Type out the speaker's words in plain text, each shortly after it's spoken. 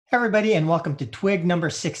Everybody, and welcome to Twig number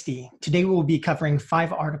 60. Today we will be covering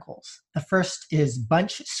 5 articles. The first is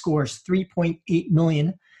Bunch scores $3.8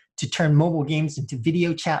 million to turn mobile games into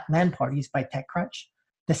video chat LAN parties by TechCrunch.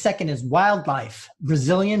 The second is Wildlife,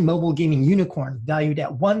 Brazilian mobile gaming unicorn valued at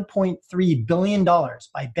 $1.3 billion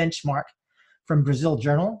by Benchmark from Brazil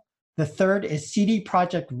Journal. The third is CD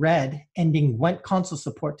Projekt Red ending Gwent console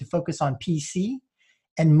support to focus on PC.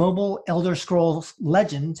 And mobile Elder Scrolls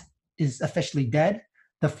Legend is officially dead.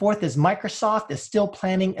 The fourth is Microsoft is still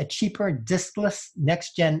planning a cheaper diskless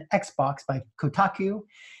next-gen Xbox by Kotaku.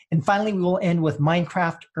 And finally, we will end with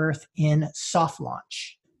Minecraft Earth in soft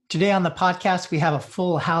launch. Today on the podcast, we have a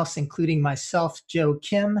full house, including myself, Joe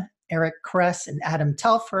Kim, Eric Kress, and Adam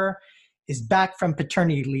Telfer is back from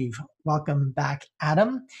paternity leave. Welcome back,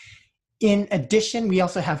 Adam. In addition, we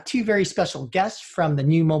also have 2 very special guests from the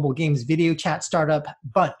new mobile games video chat startup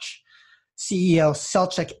Bunch, CEO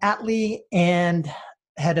Selçuk Atli and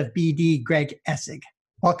head of BD, Greg Essig.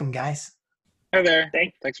 Welcome, guys. Hi there.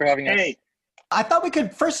 Thanks for having us. I thought we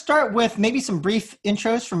could first start with maybe some brief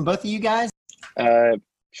intros from both of you guys.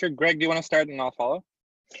 Sure. Greg, do you want to start and I'll follow?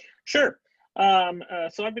 Sure.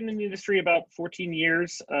 So I've been in the industry about 14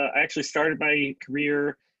 years. I actually started my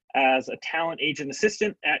career as a talent agent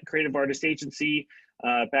assistant at Creative Artist Agency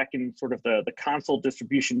back in sort of the console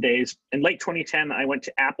distribution days. In late 2010, I went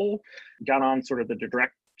to Apple, got on sort of the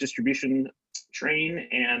direct distribution train,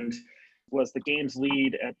 and was the games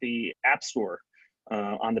lead at the App Store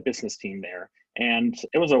on the business team there. And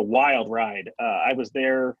it was a wild ride. I was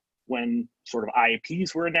there when sort of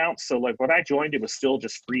IAPs were announced. So like when I joined, it was still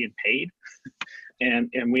just free and paid.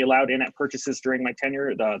 And we allowed in-app purchases during my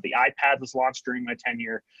tenure. The iPad was launched during my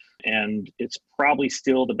tenure, and it's probably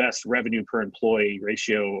still the best revenue per employee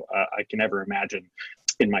ratio I can ever imagine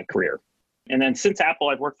in my career. And then since Apple,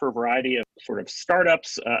 I've worked for a variety of sort of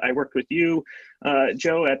startups. I worked with you,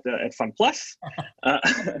 Joe, at FunPlus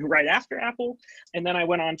right after Apple. And then I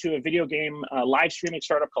went on to a video game live streaming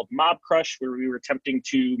startup called Mob Crush, where we were attempting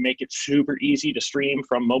to make it super easy to stream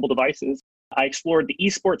from mobile devices. I explored the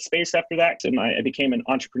esports space after that, and I became an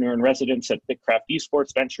entrepreneur in residence at BigCraft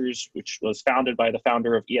Esports Ventures, which was founded by the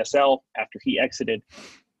founder of ESL after he exited.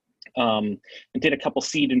 And did a couple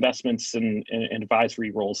seed investments and advisory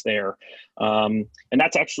roles there. And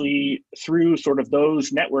that's actually through sort of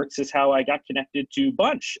those networks is how I got connected to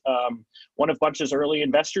Bunch. One of Bunch's early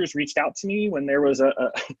investors reached out to me when there was a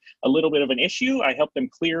little bit of an issue. I helped them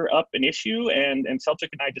clear up an issue, and Selçuk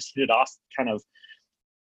and I just hit it off kind of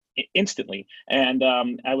instantly. And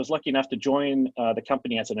I was lucky enough to join the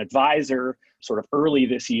company as an advisor sort of early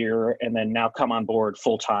this year, and then now come on board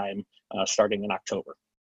full-time starting in October.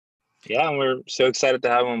 Yeah, and we're so excited to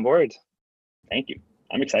have him on board. Thank you.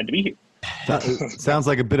 I'm excited to be here. Sounds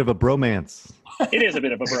like a bit of a bromance. It is a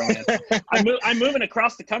bit of a bromance. I'm moving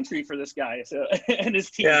across the country for this guy and his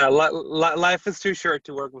team. Yeah, life is too short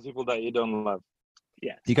to work with people that you don't love.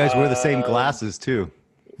 Yeah. You guys wear the same glasses, too.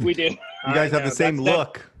 We do. You guys have the same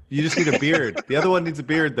look. You just need a beard. The other one needs a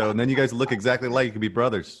beard, though, and then you guys look exactly alike. You could be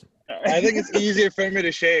brothers. I think it's easier for me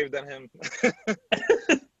to shave than him.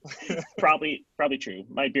 Probably true.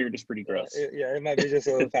 My beard is pretty gross. Yeah, it might be just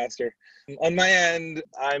a little faster. On my end,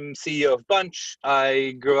 I'm CEO of Bunch.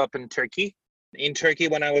 I grew up in Turkey. In Turkey,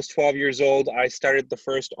 when I was 12 years old, I started the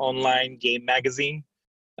first online game magazine.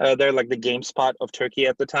 They're like the GameSpot of Turkey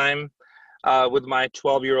at the time, with my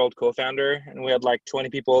 12-year-old co-founder. And we had like 20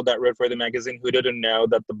 people that wrote for the magazine who didn't know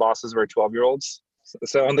that the bosses were 12-year-olds.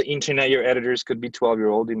 So on the internet, your editors could be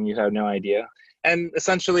 12-year-old and you have no idea. And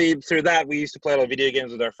essentially through that, we used to play a lot of video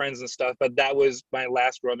games with our friends and stuff, but that was my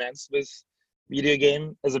last romance with video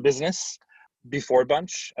game as a business before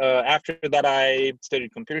Bunch. After that, I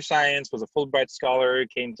studied computer science, was a Fulbright scholar,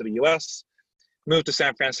 came to the US, moved to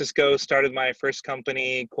San Francisco, started my first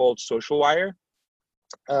company called SocialWire.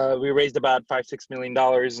 We raised about $5-6 million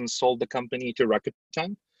and sold the company to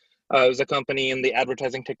Rakuten. It was a company in the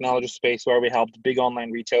advertising technology space where we helped big online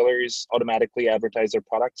retailers automatically advertise their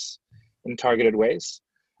products in targeted ways.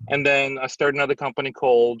 And then I started another company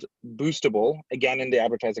called Boostable, again in the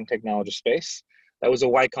advertising technology space. That was a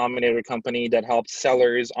Y Combinator company that helped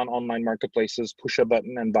sellers on online marketplaces push a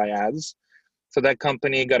button and buy ads. So that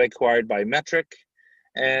company got acquired by Metric.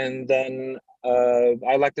 And then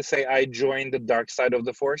I like to say I joined the dark side of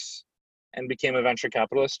the force and became a venture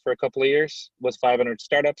capitalist for a couple of years with 500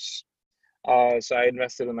 startups. So I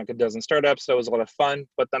invested in like a dozen startups. That was a lot of fun,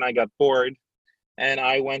 but then I got bored. And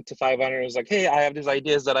I went to 500 and was like, hey, I have these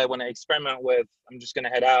ideas that I want to experiment with. I'm just going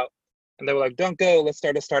to head out. And they were like, don't go. Let's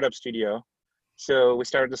start a startup studio. So we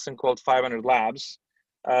started this thing called 500 Labs,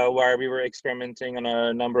 where we were experimenting on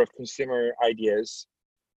a number of consumer ideas.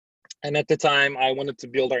 And at the time, I wanted to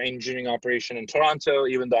build our engineering operation in Toronto,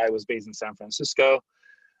 even though I was based in San Francisco.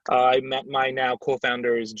 I met my now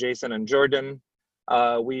co-founders, Jason and Jordan.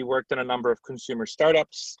 We worked in a number of consumer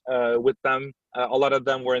startups with them. A lot of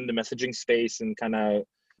them were in the messaging space and kind of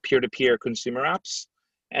peer-to-peer consumer apps.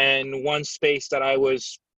 And one space that I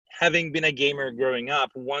was, having been a gamer growing up,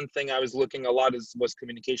 one thing I was looking a lot was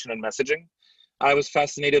communication and messaging. I was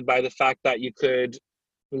fascinated by the fact that you could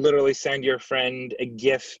literally send your friend a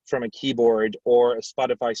GIF from a keyboard or a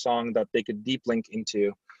Spotify song that they could deep link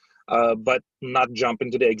into, but not jump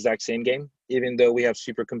into the exact same game. Even though we have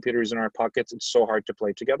supercomputers in our pockets, it's so hard to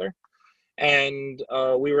play together. And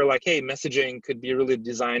we were like, hey, messaging could be really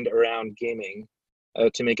designed around gaming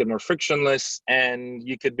to make it more frictionless. And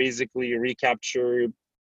you could basically recapture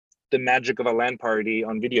the magic of a LAN party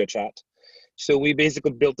on video chat. So we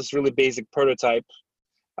basically built this really basic prototype.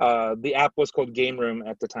 The app was called Game Room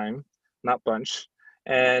at the time, not Bunch.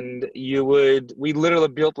 And we literally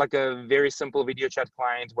built like a very simple video chat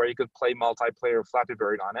client where you could play multiplayer Flappy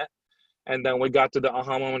Bird on it. And then we got to the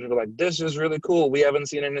aha moment, we were like, this is really cool. We haven't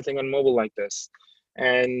seen anything on mobile like this.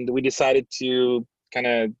 And we decided to kind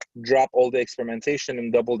of drop all the experimentation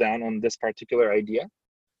and double down on this particular idea.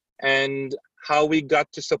 And how we got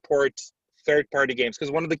to support third-party games.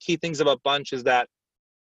 Because one of the key things about Bunch is that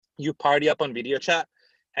you party up on video chat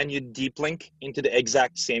and you deep link into the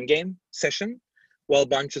exact same game session while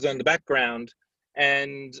Bunch is on the background.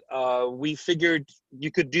 And we figured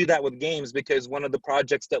you could do that with games because one of the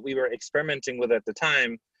projects that we were experimenting with at the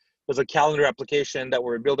time was a calendar application that we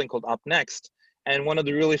were building called Up Next. And one of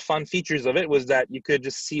the really fun features of it was that you could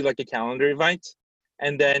just see like a calendar invite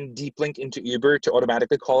and then deep link into Uber to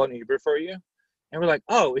automatically call an Uber for you. And we're like,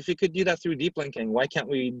 oh, if you could do that through deep linking, why can't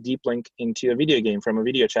we deep link into a video game from a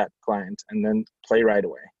video chat client and then play right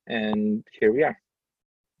away? And here we are.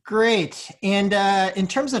 Great. And in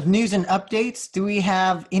terms of news and updates, do we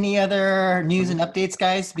have any other news and updates,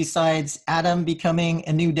 guys, besides Adam becoming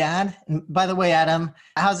a new dad? And by the way, Adam,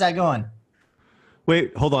 how's that going?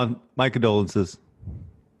 Wait, hold on. My condolences.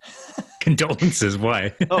 Condolences?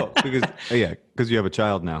 Why? because you have a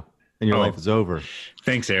child now and your life is over.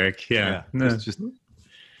 Thanks, Eric. Yeah. No. It's just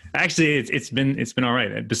actually it's been all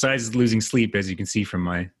right. Besides losing sleep, as you can see from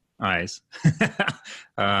my eyes,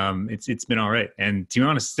 it's been all right. And to be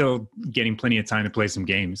honest, still getting plenty of time to play some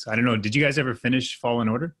games. I don't know. Did you guys ever finish Fallen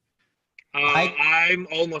Order? I'm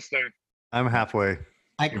almost there. I'm halfway.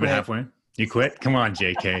 You're halfway. You quit? Come on,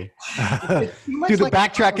 JK. Dude, the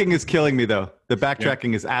backtracking is killing me, though. The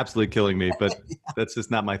backtracking is absolutely killing me, but that's just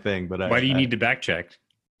not my thing. But why do you need to backtrack?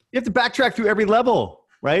 You have to backtrack through every level,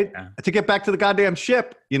 right? Yeah. To get back to the goddamn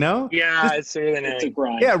ship, you know? Yeah, it's really nice. It's a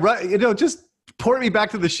grind. Yeah, right. You know, just port me back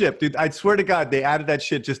to the ship, dude. I swear to God, they added that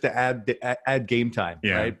shit just to add game time,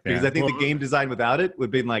 right? Because I think the game design without it would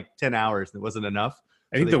have been like 10 hours. And it wasn't enough.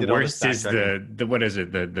 I think the worst is the what is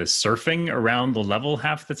it, the surfing around the level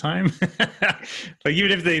half the time. Like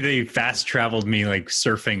even if they fast traveled me like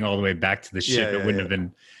surfing all the way back to the ship, it wouldn't have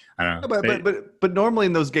been. I don't know. But normally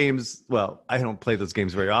in those games, well, I don't play those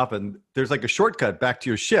games very often. There's like a shortcut back to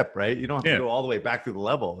your ship, right? You don't have to go all the way back through the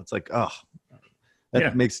level. It's like,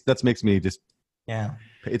 that makes me just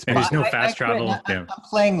It's and there's no fast travel. I'm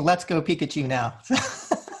playing Let's Go Pikachu now.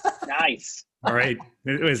 Nice. All right.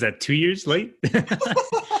 Is that 2 years late?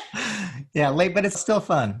 Yeah, late, but it's still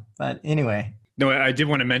fun. But anyway. No, I did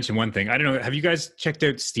want to mention one thing. I don't know. Have you guys checked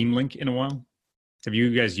out Steam Link in a while? Have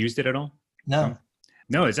you guys used it at all? No.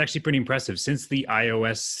 No, it's actually pretty impressive. Since the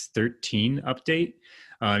iOS 13 update,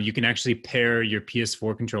 you can actually pair your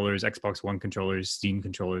PS4 controllers, Xbox One controllers, Steam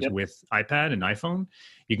controllers with iPad and iPhone.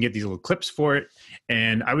 You can get these little clips for it.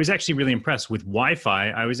 And I was actually really impressed with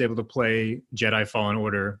Wi-Fi. I was able to play Jedi Fallen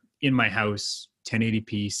Order in my house,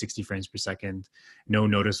 1080p, 60 frames per second, no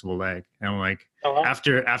noticeable lag. And I'm like,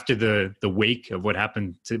 after the wake of what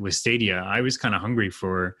happened with Stadia, I was kind of hungry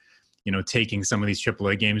for, taking some of these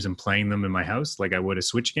AAA games and playing them in my house like I would a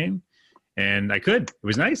Switch game. And I could. It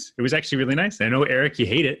was nice. It was actually really nice. I know, Eric, you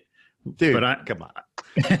hate it. Dude, but come on.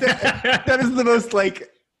 that is the most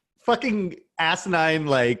fucking asinine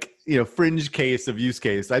fringe case of use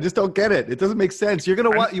case. I just don't get it. It doesn't make sense. You're gonna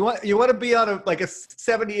want you want to be on a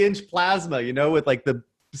 70-inch plasma, with the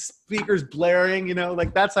speakers blaring,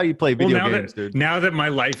 that's how you play video games, dude. Now that my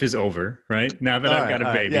life is over, right? Now that I've got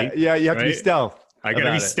a baby. Yeah, you have to be stealth. I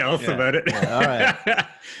gotta be stealth about it. Yeah, all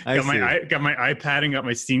right. got my iPad and got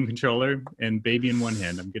my Steam controller and baby in one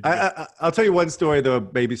hand. I'm good. I'll tell you one story, though,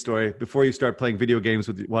 baby story, before you start playing video games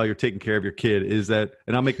while you're taking care of your kid, is that,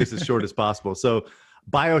 and I'll make this as short as possible. So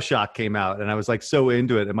BioShock came out, and I was like so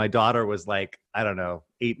into it. And my daughter was like, I don't know,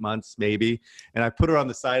 8 months maybe. And I put her on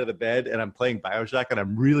the side of the bed, and I'm playing BioShock, and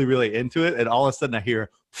I'm really, really into it. And all of a sudden I hear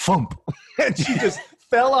thump, and she just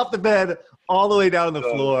fell off the bed all the way down on the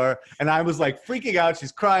floor. And I was like freaking out.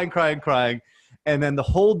 She's crying, crying, crying. And then the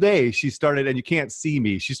whole day she started, and you can't see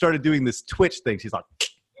me, she started doing this twitch thing. She's like,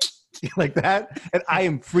 like that. And I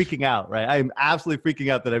am freaking out, right? I am absolutely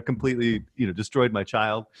freaking out that I've completely, destroyed my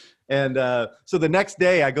child. And so the next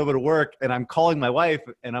day I go to work, and I'm calling my wife,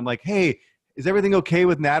 and I'm like, hey, is everything okay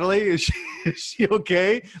with Natalie? Is she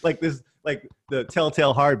okay? Like the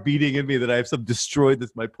telltale heart beating in me that I have destroyed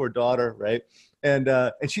my poor daughter, right? And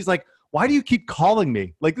she's like, why do you keep calling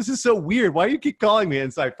me? Like, this is so weird. Why do you keep calling me?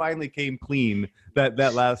 And so I finally came clean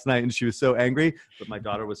that last night, and she was so angry, but my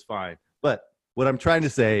daughter was fine. But what I'm trying to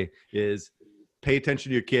say is pay attention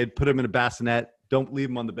to your kid, put them in a bassinet, don't leave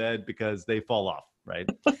them on the bed because they fall off, right?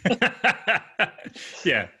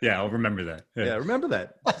 Yeah, I'll remember that. Yeah, remember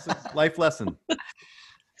that. It's a life lesson. All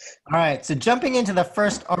right, so jumping into the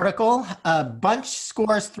first article, Bunch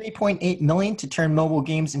scores 3.8 million to turn mobile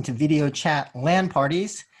games into video chat LAN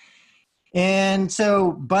parties. And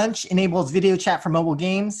so Bunch enables video chat for mobile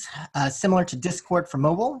games, similar to Discord for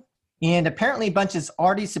mobile. And apparently Bunch is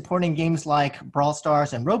already supporting games like Brawl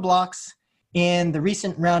Stars and Roblox. And the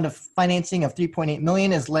recent round of financing of 3.8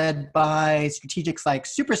 million is led by strategics like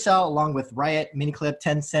Supercell, along with Riot, Miniclip,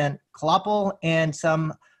 Tencent, Kalopal, and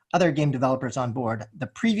some other game developers on board. The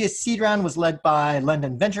previous seed round was led by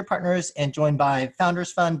London Venture Partners and joined by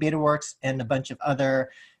Founders Fund, BetaWorks, and a bunch of other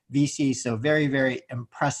VCs. So very, very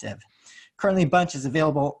impressive. Currently, Bunch is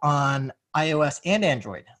available on iOS and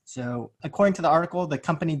Android. So according to the article, the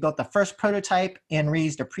company built the first prototype and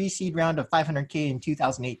raised a pre-seed round of $500K in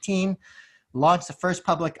 2018, launched the first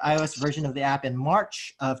public iOS version of the app in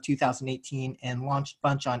March of 2018, and launched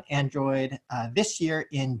Bunch on Android this year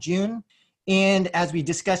in June. And as we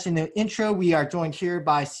discussed in the intro, we are joined here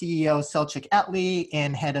by CEO Selçuk Atli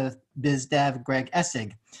and head of biz dev Greg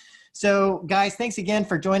Essig. So guys, thanks again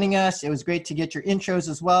for joining us. It was great to get your intros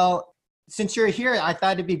as well. Since you're here, I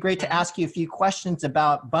thought it'd be great to ask you a few questions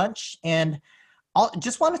about Bunch. And I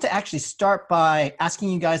just wanted to actually start by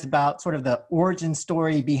asking you guys about sort of the origin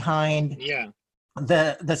story behind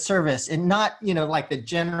the service, and not, like the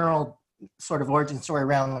general sort of origin story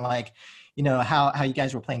around like, how you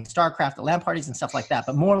guys were playing StarCraft at LAN parties and stuff like that,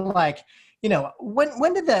 but more like,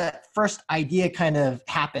 when did the first idea kind of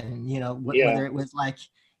happen, whether it was like,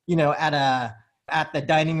 at the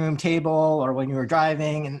dining room table or when you were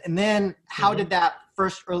driving, and then how did that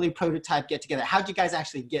first early prototype get together? How did you guys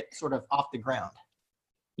actually get sort of off the ground?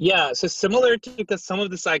 Yeah, so similar to, because some of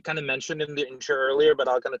this I kind of mentioned in the intro earlier, but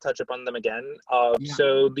I'll kind of touch upon them again.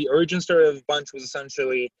 So the origin story of Bunch was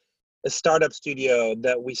essentially a startup studio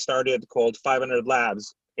that we started called 500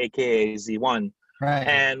 Labs, aka Z1. Right.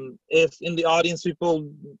 And if in the audience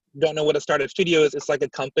people don't know what a startup studio is, it's like a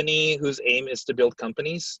company whose aim is to build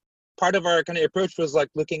companies. Part of our kind of approach was like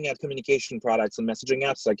looking at communication products and messaging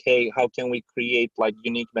apps, like, hey, how can we create like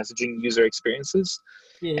unique messaging user experiences?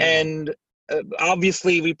 Yeah. And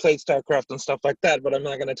obviously we played StarCraft and stuff like that, but I'm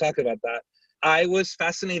not going to talk about that. I was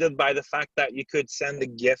fascinated by the fact that you could send a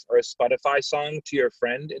GIF or a Spotify song to your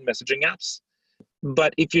friend in messaging apps.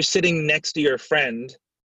 But if you're sitting next to your friend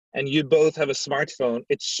and you both have a smartphone,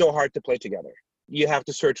 it's so hard to play together. You have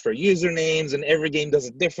to search for usernames, and every game does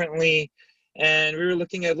it differently. And we were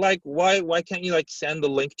looking at like, why can't you like send the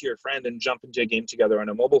link to your friend and jump into a game together on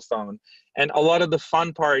a mobile phone? And a lot of the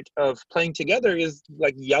fun part of playing together is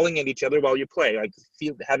like yelling at each other while you play, like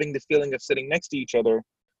having the feeling of sitting next to each other.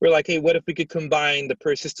 We're like, hey, what if we could combine the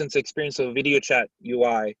persistence experience of video chat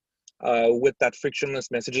UI with that frictionless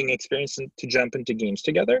messaging experience to jump into games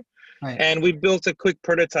together? Right. And we built a quick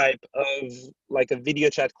prototype of like a video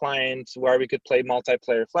chat client where we could play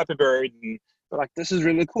multiplayer Flappy Bird, and we're like, this is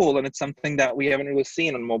really cool, and it's something that we haven't really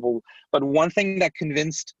seen on mobile. But one thing that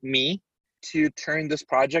convinced me to turn this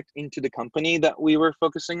project into the company that we were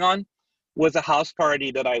focusing on was a house party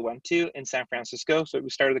that I went to in San Francisco. So we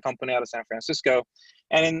started the company out of San Francisco.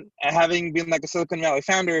 And in, having been like a Silicon Valley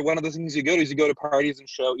founder, one of the things you go to is you go to parties and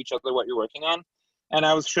show each other what you're working on. And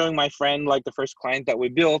I was showing my friend like the first client that we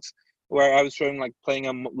built, where I was showing like playing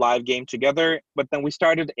a live game together. But then we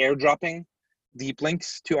started airdropping deep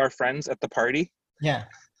links to our friends at the party. Yeah.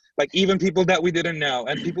 Like even people that we didn't know.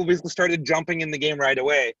 And people basically started jumping in the game right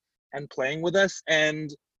away and playing with us.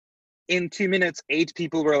 And in 2 minutes, 8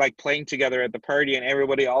 people were like playing together at the party, and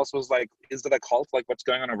everybody else was like, is it a cult? Like, what's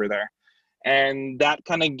going on over there? And that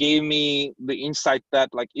kind of gave me the insight that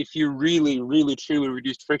like, if you really, really, truly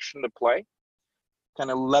reduced friction to play,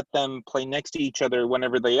 kind of let them play next to each other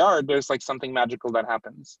whenever they are, there's like something magical that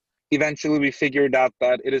happens. Eventually, we figured out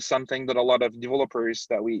that it is something that a lot of developers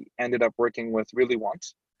that we ended up working with really want,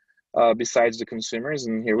 besides the consumers,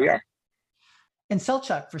 and here we are. And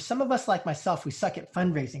Selchuk, for some of us like myself who suck at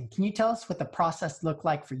fundraising, can you tell us what the process looked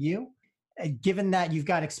like for you? Given that you've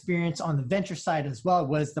got experience on the venture side as well,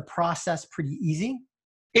 was the process pretty easy?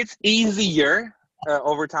 It's easier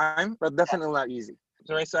over time, but definitely not easy.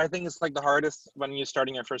 So I think it's like the hardest when you're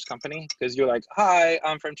starting your first company, because you're like, hi,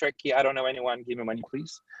 I'm from Turkey. I don't know anyone. Give me money,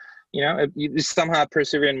 please. You know, you somehow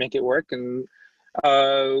persevere and make it work. And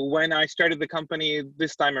when I started the company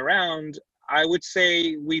this time around, I would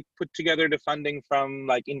say we put together the funding from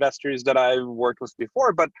like investors that I've worked with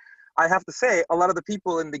before. But I have to say, a lot of the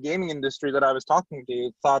people in the gaming industry that I was talking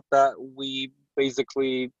to thought that we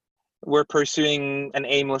basically were pursuing an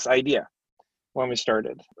aimless idea when we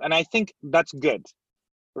started. And I think that's good,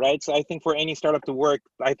 right? So I think for any startup to work,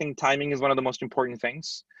 I think timing is one of the most important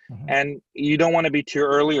things. Mm-hmm. And you don't want to be too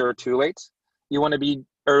early or too late. You want to be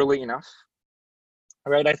early enough,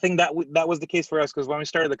 right? I think that that was the case for us, because when we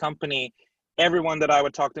started the company, everyone that I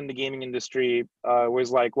would talk to in the gaming industry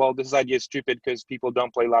was like, well, this idea is stupid because people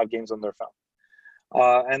don't play live games on their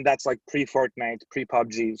phone. And that's like pre-Fortnite,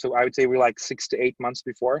 pre-PUBG. So I would say we're like 6 to 8 months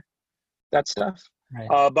before that stuff.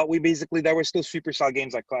 Right. But we basically, there were still Supercell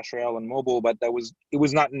games like Clash Royale and mobile, but it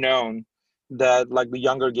was not known that like the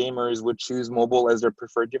younger gamers would choose mobile as their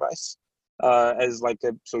preferred device, as like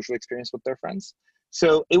a social experience with their friends.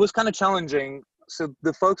 So it was kind of challenging. So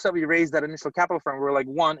the folks that we raised that initial capital from were like,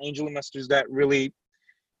 one, angel investors that really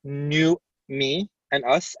knew me and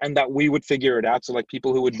us, and that we would figure it out. So like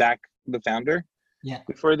people who would back the founder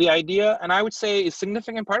for the idea. And I would say a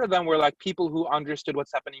significant part of them were like people who understood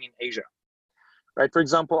what's happening in Asia, right? For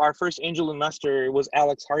example, our first angel investor was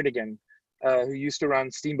Alex Hardigan, who used to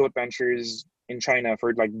run Steamboat Ventures in China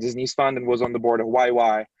for like Disney's fund and was on the board of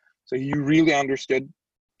YY. So he really understood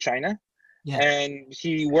China. Yeah. And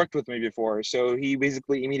he worked with me before. So he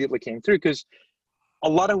basically immediately came through, because a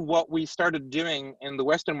lot of what we started doing in the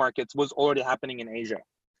Western markets was already happening in Asia.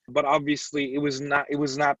 But obviously it was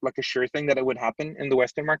not like a sure thing that it would happen in the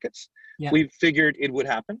Western markets. Yeah. We figured it would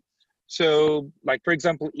happen. So like, for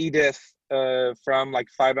example, Edith from like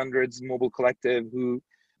 500's Mobile Collective, who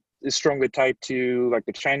is strongly tied to like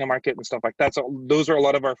the China market and stuff like that. So those are a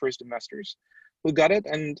lot of our first investors who got it.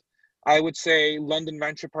 And I would say London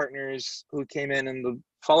Venture Partners, who came in the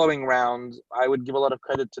following round, I would give a lot of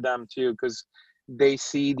credit to them too, because they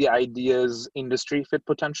see the idea's industry fit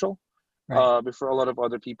potential before a lot of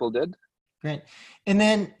other people did. Great. And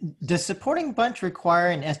then does supporting Bunch require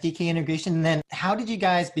an SDK integration? And then how did you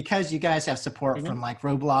guys, because you guys have support from like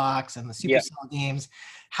Roblox and the Supercell games,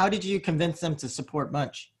 how did you convince them to support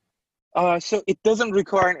Bunch? So it doesn't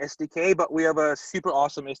require an SDK, but we have a super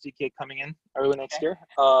awesome SDK coming in early next year.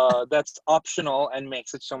 That's optional and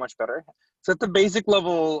makes it so much better. So at the basic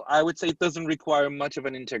level, I would say it doesn't require much of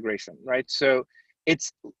an integration, right? So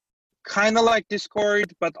it's kind of like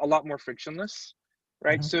Discord, but a lot more frictionless,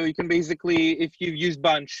 right? Mm-hmm. So you can basically, if you use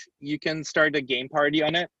Bunch, you can start a game party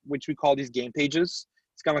on it, which we call these game pages.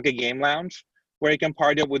 It's kind of like a game lounge where you can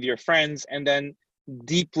party up with your friends and then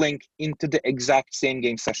deep link into the exact same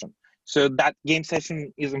game session. So that game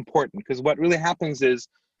session is important, because what really happens is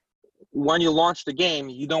when you launch the game,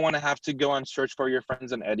 you don't want to have to go and search for your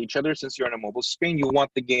friends and add each other. Since you're on a mobile screen, you want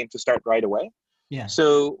the game to start right away. Yeah.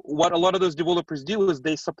 So what a lot of those developers do is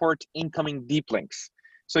they support incoming deep links.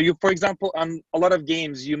 So you, for example, on a lot of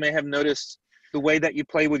games, you may have noticed the way that you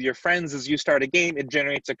play with your friends is you start a game, it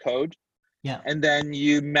generates a code. Yeah. And then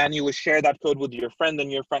you manually share that code with your friend,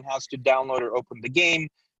 and your friend has to download or open the game,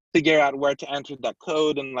 figure out where to enter that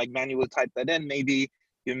code and like manually type that in. Maybe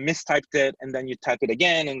you mistyped it and then you type it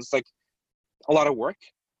again, and it's like a lot of work.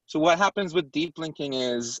 So what happens with deep linking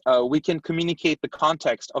is we can communicate the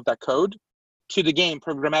context of that code to the game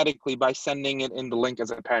programmatically by sending it in the link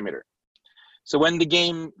as a parameter. So when the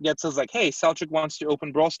game gets us like, hey, Selchuk wants to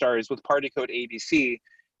open Brawl Stars with party code ABC,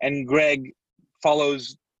 and Greg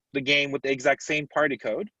follows the game with the exact same party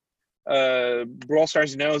code, Brawl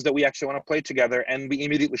Stars knows that we actually want to play together, and we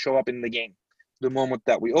immediately show up in the game the moment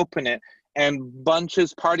that we open it. And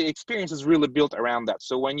Bunch's party experience is really built around that.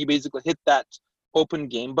 So when you basically hit that open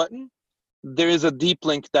game button, there is a deep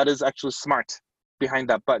link that is actually smart behind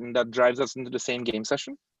that button that drives us into the same game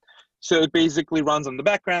session. So it basically runs on the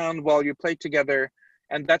background while you play together.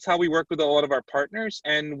 And that's how we work with a lot of our partners.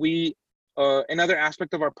 And we, another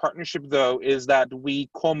aspect of our partnership though, is that we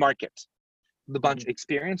co-market the Bunch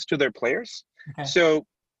experience to their players. Okay. So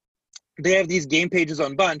they have these game pages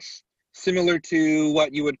on Bunch, similar to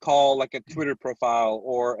what you would call like a Twitter profile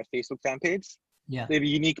or a Facebook fan page. Yeah. They have a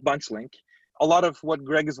unique bunch link. A lot of what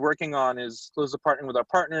Greg is working on is closely partnering with our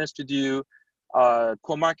partners to do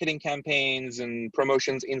co-marketing campaigns and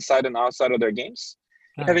promotions inside and outside of their games.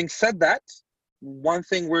 Having said that, one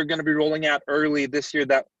thing we're going to be rolling out early this year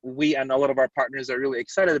that we and a lot of our partners are really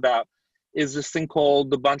excited about is this thing called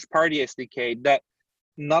the Bunch Party SDK that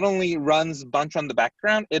not only runs Bunch on the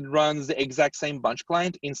background, it runs the exact same Bunch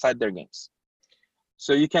client inside their games.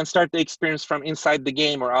 So you can start the experience from inside the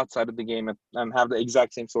game or outside of the game and have the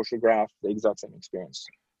exact same social graph, the exact same experience.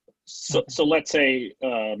 So let's say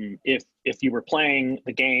if you were playing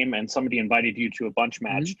the game and somebody invited you to a Bunch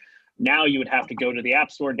match, now you would have to go to the App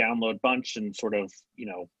Store, download Bunch, and sort of,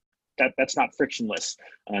 that's not frictionless.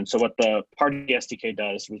 And so what the Party SDK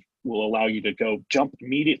does will allow you to go jump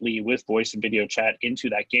immediately with voice and video chat into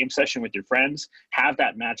that game session with your friends, have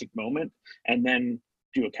that magic moment, and then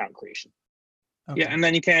do account creation. Okay. Yeah, and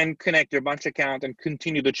then you can connect your Bunch account and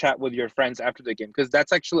continue to chat with your friends after the game, because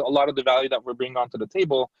that's actually a lot of the value that we're bringing onto the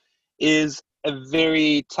table is a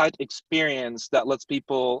very tight experience that lets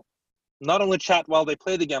people not only chat while they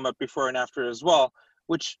play the game, but before and after as well,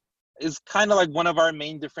 which is kind of like one of our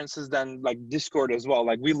main differences than like Discord as well.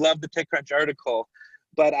 Like we love the TechCrunch article,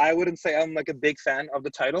 but I wouldn't say I'm like a big fan of the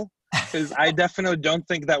title, because I definitely don't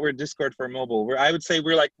think that we're Discord for mobile. I would say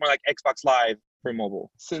we're like more like Xbox Live for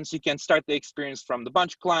mobile. Since you can start the experience from the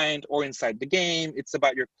Bunch client or inside the game, it's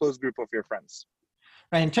about your close group of your friends.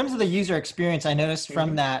 Right. In terms of the user experience, I noticed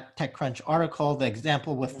from that TechCrunch article, the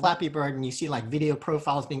example with Flappy Bird, and you see like video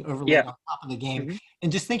profiles being overlaid on top of the game.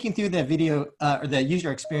 And just thinking through the video or the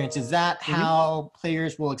user experience, is that how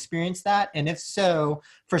players will experience that? And if so,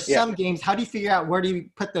 for some games, how do you figure out where do you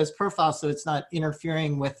put those profiles so it's not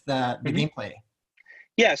interfering with the gameplay?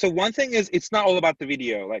 Yeah, so one thing is it's not all about the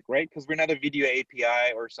video, right? Because we're not a video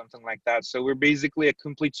API or something like that. So we're basically a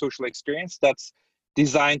complete social experience that's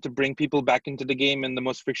designed to bring people back into the game in the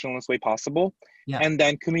most frictionless way possible, and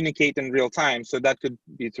then communicate in real time. So that could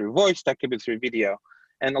be through voice, that could be through video.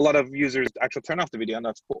 And a lot of users actually turn off the video, and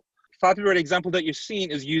that's cool. Flappy Bird example that you've seen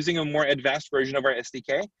is using a more advanced version of our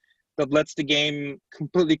SDK that lets the game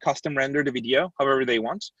completely custom render the video however they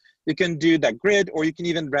want. You can do that grid, or you can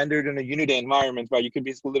even render it in a Unity environment where you can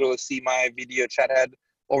basically literally see my video chat head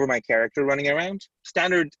over my character running around.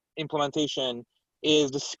 Standard implementation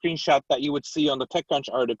is the screenshot that you would see on the TechCrunch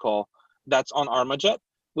article that's on Armajet,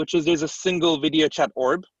 which is there's a single video chat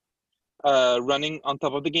orb running on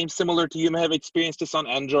top of the game, similar to you may have experienced this on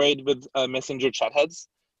Android with Messenger chat heads.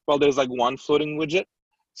 Well, there's like one floating widget.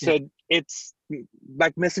 So it's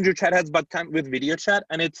like Messenger chat heads, but with video chat.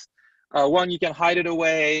 And it's one, you can hide it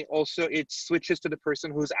away. Also, it switches to the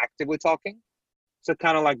person who's actively talking. So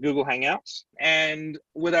kind of like Google Hangouts. And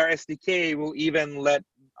with our SDK, we'll even let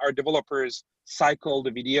our developers cycle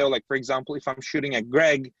the video. Like, for example, if I'm shooting at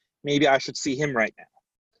Greg, maybe I should see him right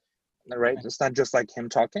now. Right? It's not just like him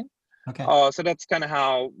talking. Okay. So that's kind of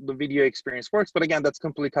how the video experience works. But again, that's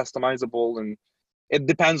completely customizable, and it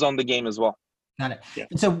depends on the game as well. Got it. Yeah.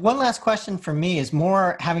 And so one last question for me is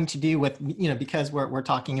more having to do with, because we're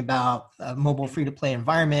talking about a mobile free-to-play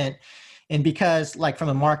environment, and because like from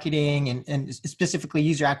a marketing and specifically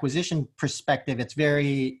user acquisition perspective, it's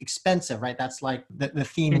very expensive, right? That's like the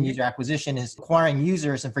theme in user acquisition is acquiring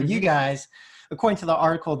users. And for you guys, according to the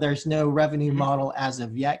article, there's no revenue model as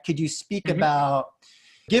of yet. Could you speak about,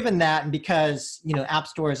 given that, and because, App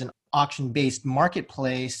Store is an auction-based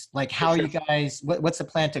marketplace, like how are you guys, what's the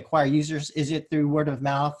plan to acquire users? Is it through word of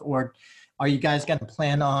mouth, or are you guys going to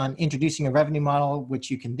plan on introducing a revenue model which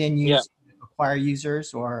you can then use to acquire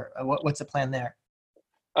users, or what's the plan there?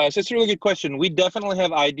 So it's a really good question. We definitely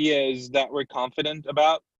have ideas that we're confident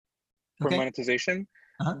about for monetization,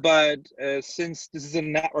 but since this is a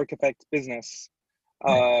network effect business,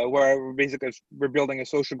 where we're building a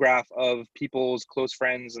social graph of people's close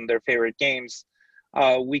friends and their favorite games,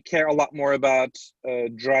 we care a lot more about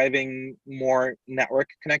driving more network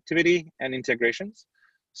connectivity and integrations.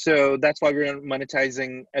 So that's why we're not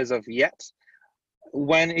monetizing as of yet.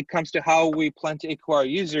 When it comes to how we plan to acquire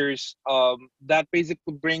users, that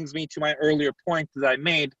basically brings me to my earlier point that I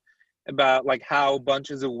made about like how Bunch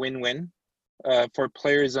is a win-win for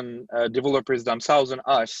players and developers themselves and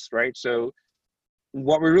us, right? So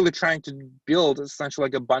what we're really trying to build is essentially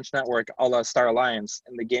like a Bunch network a la Star Alliance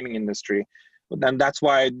in the gaming industry. And that's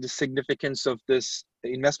why the significance of this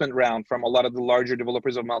investment round from a lot of the larger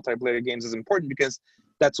developers of multiplayer games is important, because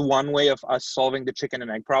that's one way of us solving the chicken and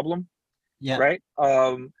egg problem. Yeah. Right.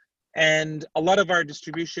 And a lot of our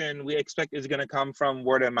distribution we expect is going to come from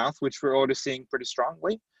word of mouth, which we're already seeing pretty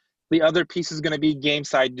strongly. The other piece is going to be game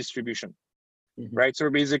side distribution. Right. So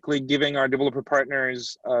we're basically giving our developer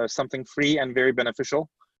partners something free and very beneficial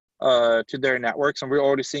to their networks, and we're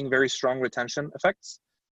already seeing very strong retention effects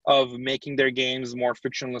of making their games more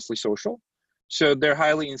frictionlessly social. So they're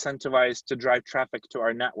highly incentivized to drive traffic to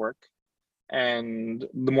our network. And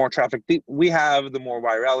the more traffic we have, the more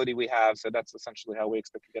virality we have. So that's essentially how we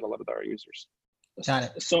expect to get a lot of our users. Got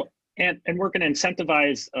it. So, and we're going to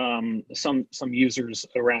incentivize some users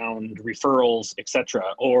around referrals, et cetera,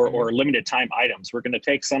 or limited time items. We're going to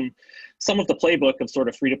take some of the playbook of sort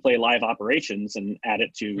of free to play live operations and add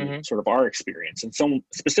it to sort of our experience. And some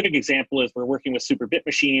specific example is we're working with Super Bit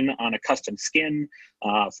Machine on a custom skin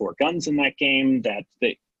for guns in that game that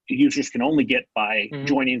the users can only get by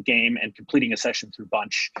joining the game and completing a session through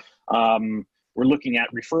Bunch. We're looking at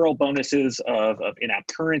referral bonuses of in-app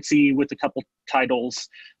currency with a couple titles.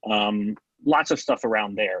 Lots of stuff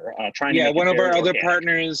around there. Trying to make one of our other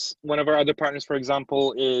partners, for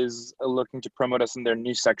example, is looking to promote us in their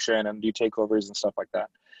news section and do takeovers and stuff like that.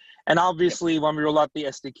 And obviously, when we roll out the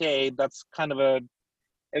SDK, that's kind of a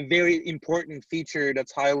very important feature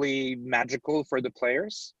that's highly magical for the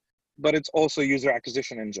players, but it's also user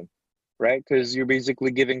acquisition engine, right? Because you're basically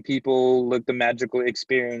giving people like the magical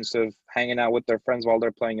experience of hanging out with their friends while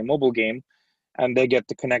they're playing a mobile game, and they get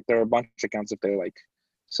to connect their Bunch accounts if they like.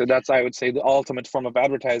 So that's, I would say, the ultimate form of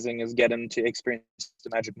advertising is get them to experience the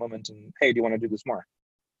magic moment and, hey, do you want to do this more?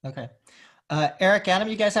 Okay. Eric, Adam,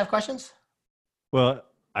 you guys have questions? Well,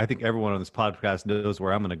 I think everyone on this podcast knows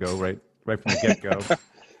where I'm going to go right from the get-go.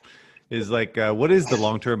 Is like, what is the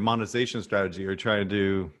long-term monetization strategy? Are you trying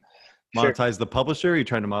to monetize the publisher? Are you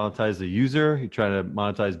trying to monetize the user? Are you trying to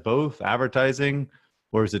monetize both, advertising?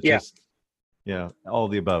 Or is it just, all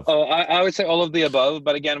of the above? Oh, I would say all of the above.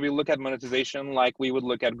 But again, we look at monetization like we would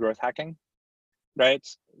look at growth hacking, right?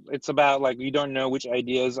 It's about like, you don't know which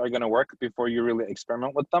ideas are going to work before you really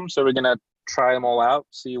experiment with them. So we're going to try them all out,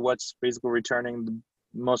 see what's basically returning the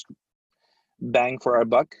most bang for our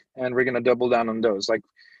buck. And we're going to double down on those.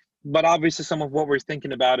 But obviously some of what we're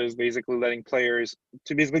thinking about is basically letting players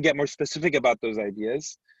to basically get more specific about those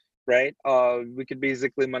ideas, right? We could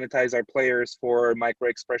basically monetize our players for micro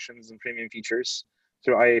expressions and premium features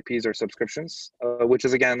through IAPs or subscriptions, which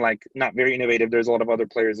is again, like not very innovative. There's a lot of other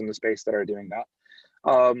players in the space that are doing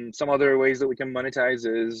that. Some other ways that we can monetize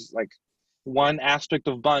is like one aspect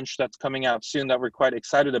of Bunch that's coming out soon that we're quite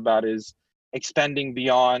excited about is expanding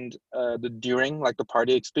beyond the during, like the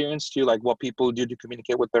party experience, to like what people do to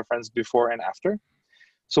communicate with their friends before and after.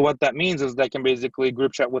 So what that means is they can basically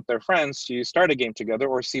group chat with their friends to start a game together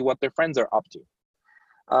or see what their friends are up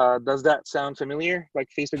to. Does that sound familiar? Like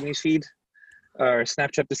Facebook newsfeed or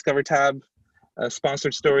Snapchat Discover tab,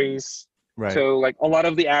 sponsored stories. Right. So like a lot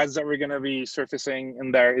of the ads that we're going to be surfacing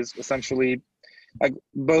in there is essentially like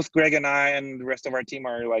both Greg and I and the rest of our team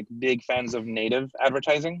are like big fans of native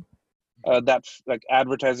advertising. That like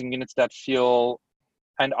advertising units that feel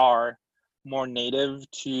and are more native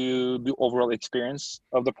to the overall experience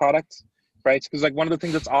of the product, right? Because like one of the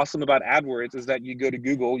things that's awesome about AdWords is that you go to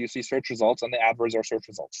Google, you see search results, and the AdWords are search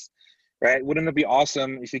results, right? Wouldn't it be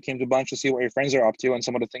awesome if you came to Bunch to see what your friends are up to and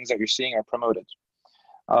some of the things that you're seeing are promoted,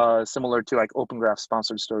 similar to like Open Graph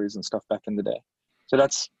sponsored stories and stuff back in the day. So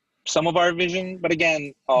that's some of our vision, but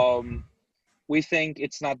again, we think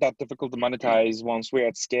it's not that difficult to monetize once we're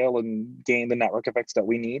at scale and gain the network effects that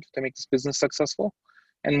we need to make this business successful.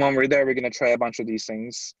 And when we're there, we're going to try a bunch of these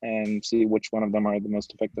things and see which one of them are the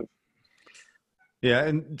most effective. Yeah,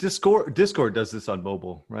 and Discord does this on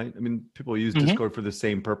mobile, right? I mean, people use Discord for the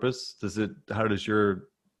same purpose. How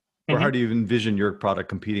do you envision your product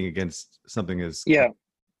competing against something as? Yeah.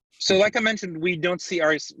 So like I mentioned, we don't see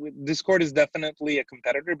Discord is definitely a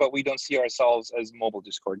competitor, but we don't see ourselves as mobile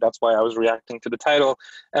Discord. That's why I was reacting to the title.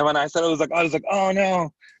 And when I said it, I was like, oh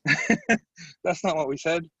no, that's not what we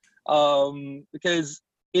said. Because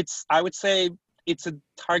I would say it's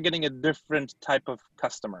targeting a different type of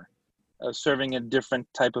customer, serving a different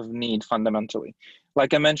type of need fundamentally.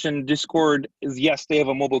 Like I mentioned, Discord is, yes, they have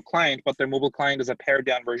a mobile client, but their mobile client is a pared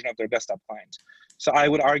down version of their desktop client. So I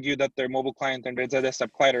would argue that their mobile client and their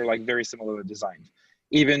desktop client are like very similarly designed.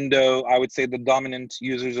 Even though I would say the dominant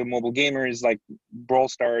users of mobile gamers like Brawl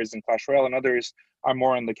Stars and Clash Royale and others are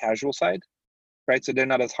more on the casual side, right? So they're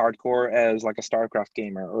not as hardcore as like a StarCraft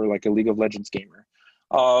gamer or like a League of Legends gamer.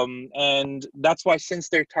 And that's why, since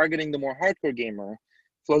they're targeting the more hardcore gamer,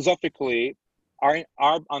 philosophically,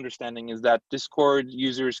 our understanding is that Discord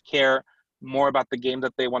users care more about the game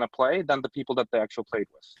that they want to play than the people that they actually played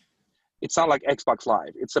with. It's not like Xbox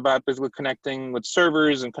Live. It's about basically connecting with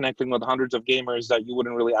servers and connecting with hundreds of gamers that you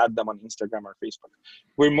wouldn't really add them on Instagram or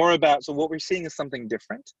Facebook. So what we're seeing is something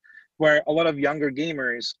different, where a lot of younger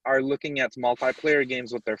gamers are looking at multiplayer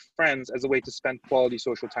games with their friends as a way to spend quality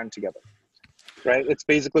social time together. right? It's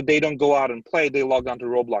basically they don't go out and play, they log on to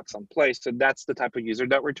Roblox and play. So that's the type of user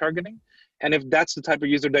that we're targeting. And if that's the type of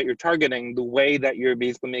user that you're targeting, the way that you're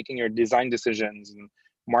basically making your design decisions and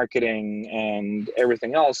marketing and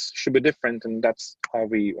everything else should be different. And that's how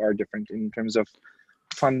we are different in terms of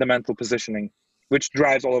fundamental positioning, which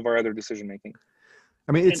drives all of our other decision making.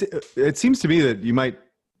 I mean, it seems to me that you might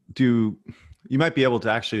be able to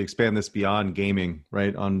actually expand this beyond gaming,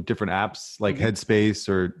 right? On different apps like Headspace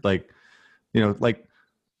or like, like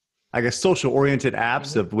I guess social oriented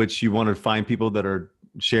apps of which you want to find people that are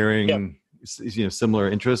sharing, similar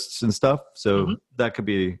interests and stuff. So that could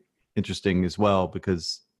be interesting as well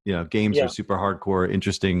because, games are super hardcore,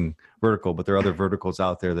 interesting vertical, but there are other verticals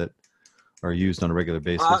out there that are used on a regular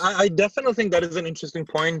basis. I definitely think that is an interesting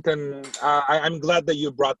point, and I'm glad that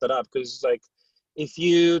you brought that up because, like, if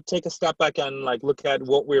you take a step back and like look at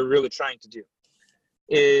what we're really trying to do,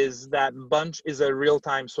 is that Bunch is a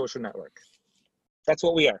real-time social network. That's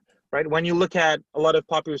what we are, right? When you look at a lot of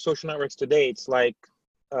popular social networks today, it's like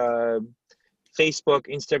Facebook,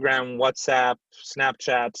 Instagram, WhatsApp,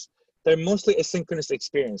 Snapchat. They're mostly asynchronous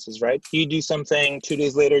experiences, right? You do something, 2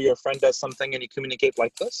 days later, your friend does something, and you communicate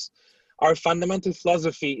like this. Our fundamental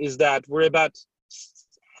philosophy is that we're about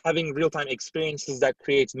having real-time experiences that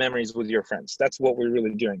creates memories with your friends. That's what we're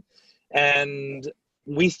really doing. And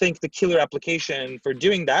we think the killer application for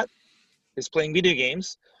doing that is playing video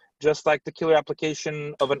games, just like the killer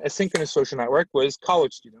application of an asynchronous social network was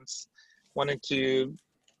college students wanting to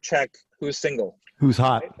check who's single. Who's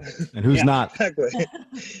hot and who's not. Exactly.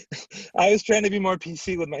 I was trying to be more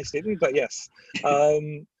PC with my statement, but yes.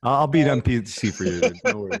 I'll beat on PC for you.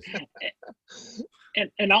 No worries.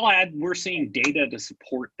 And I'll add, we're seeing data to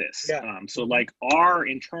support this. Yeah. So like our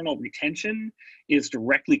internal retention is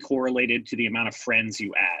directly correlated to the amount of friends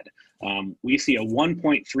you add. We see a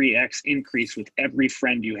 1.3x increase with every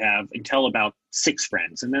friend you have until about 6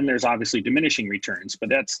 friends. And then there's obviously diminishing returns, but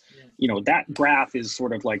that's, that graph is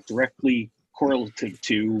sort of like directly correlative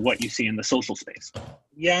to what you see in the social space.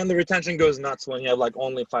 Yeah, and the retention goes nuts when you have like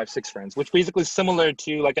only 5-6 friends, which basically is similar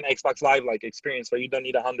to like an Xbox Live like experience where you don't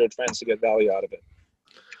need 100 friends to get value out of it.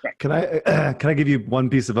 Right. Can I give you one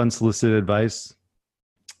piece of unsolicited advice?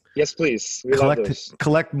 Yes, please. We love those.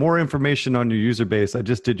 Collect more information on your user base. I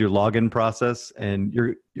just did your login process, and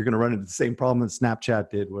you're going to run into the same problem that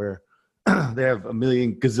Snapchat did, where they have a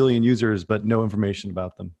million gazillion users but no information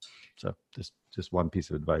about them. So just one piece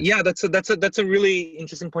of advice. Yeah, that's a really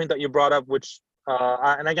interesting point that you brought up, which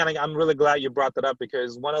and again, I'm really glad you brought that up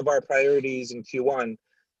because one of our priorities in Q1,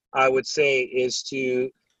 I would say, is to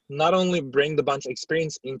not only bring the Bunch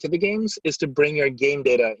experience into the games, is to bring your game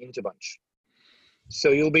data into Bunch. So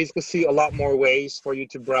you'll basically see a lot more ways for you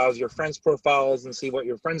to browse your friends' profiles and see what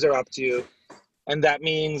your friends are up to. And that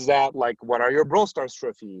means that, like, what are your Brawl Stars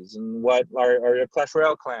trophies and what are your Clash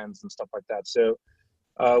Royale clans and stuff like that. So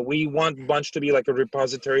we want Bunch to be like a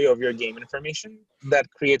repository of your game information that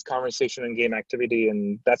creates conversation and game activity.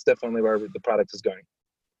 And that's definitely where the product is going.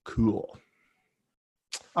 Cool.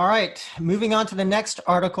 All right, moving on to the next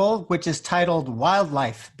article, which is titled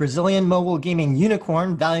Wildlife, Brazilian Mobile Gaming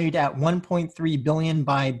Unicorn Valued at $1.3 billion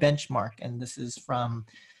by Benchmark. And this is from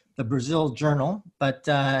the Brazil Journal. But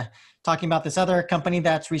talking about this other company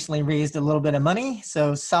that's recently raised a little bit of money.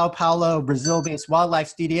 So Sao Paulo, Brazil-based Wildlife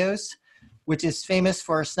Studios, which is famous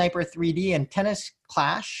for Sniper 3D and Tennis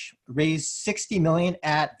Clash, raised $60 million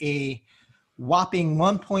at a whopping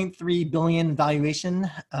 $1.3 billion valuation,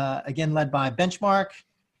 again led by Benchmark.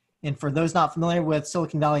 And for those not familiar with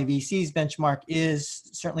Silicon Valley VCs, Benchmark is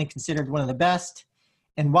certainly considered one of the best.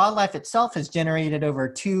 And Wildlife itself has generated over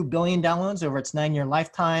 2 billion downloads over its 9-year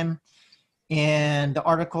lifetime. And the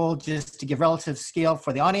article, just to give relative scale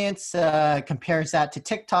for the audience, compares that to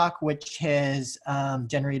TikTok, which has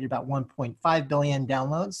generated about 1.5 billion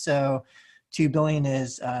downloads. So 2 billion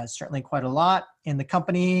is certainly quite a lot. And the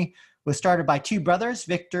company was started by 2 brothers,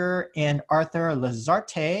 Victor and Arthur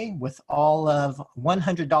Lazarte, with all of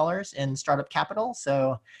 $100 in startup capital.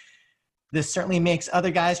 So this certainly makes other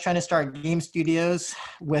guys trying to start game studios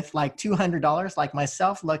with like $200, like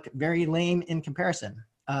myself, look very lame in comparison.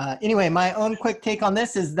 Anyway, my own quick take on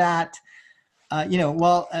this is that,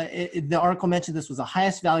 the article mentioned this was the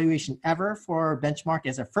highest valuation ever for Benchmark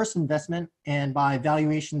as a first investment. And by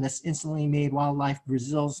valuation, this instantly made Wildlife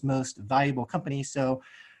Brazil's most valuable company. So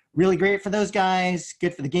really great for those guys,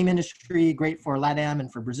 good for the game industry, great for LATAM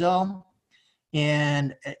and for Brazil.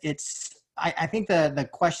 And I think the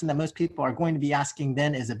question that most people are going to be asking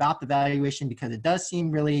then is about the valuation, because it does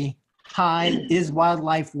seem really high. Is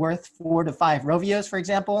Wildlife worth 4 to 5 Rovios, for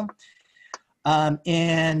example?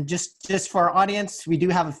 And just for our audience, we do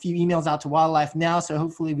have a few emails out to Wildlife now, so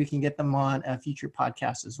hopefully we can get them on a future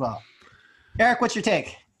podcast as well. Eric, what's your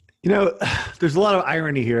take? There's a lot of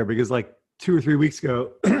irony here because like 2 or 3 weeks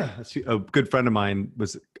ago, a good friend of mine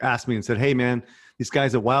asked me and said, "Hey man, these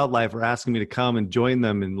guys at Wildlife are asking me to come and join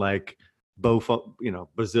them in like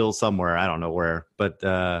Brazil somewhere. I don't know where, but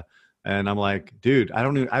and I'm like, dude,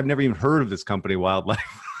 I've never even heard of this company,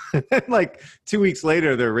 Wildlife." And like 2 weeks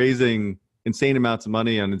later, they're raising insane amounts of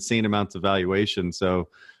money on insane amounts of valuation. So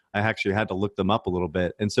I actually had to look them up a little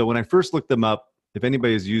bit. And so when I first looked them up, if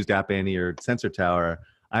anybody's used App Annie or Sensor Tower,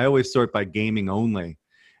 I always sort by gaming only.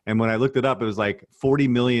 And when I looked it up, it was like 40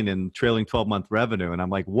 million in trailing 12-month revenue. And I'm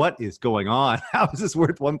like, what is going on? How is this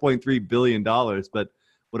worth $1.3 billion? But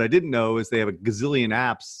what I didn't know is they have a gazillion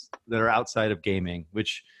apps that are outside of gaming,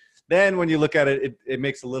 which then when you look at it, it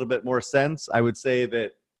makes a little bit more sense. I would say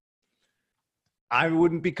that I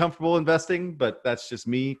wouldn't be comfortable investing, but that's just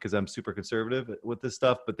me because I'm super conservative with this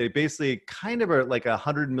stuff. But they basically kind of are like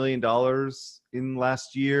 $100 million in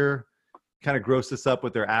last year, kind of gross this up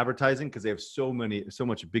with their advertising because they have so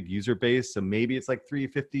much big user base. So maybe it's like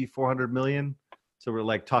 350, 400 million. So we're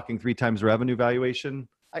like talking 3 times revenue valuation.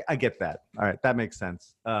 I get that. All right. That makes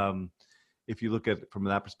sense. If you look at it from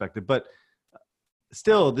that perspective, but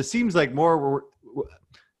still this seems like more,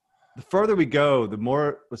 the further we go,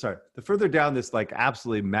 the further down this like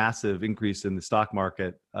absolutely massive increase in the stock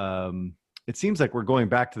market, it seems like we're going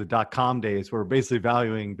back to the .com days where we're basically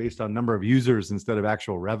valuing based on number of users instead of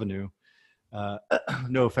actual revenue.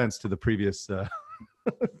 No offense to the previous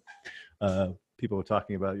people were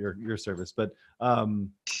talking about your service, but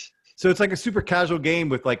so it's like a super casual game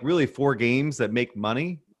with like really 4 games that make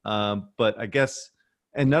money, but I guess,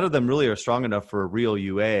 and none of them really are strong enough for a real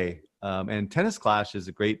UA. And Tennis Clash is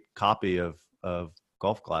a great copy of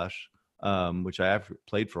Golf Clash, which I have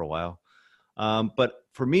played for a while. But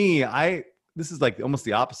for me, this is like almost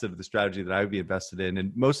the opposite of the strategy that I would be invested in.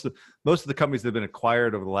 And most of the companies that have been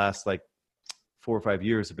acquired over the last like 4 or 5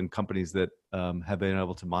 years have been companies that have been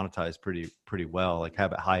able to monetize pretty well, like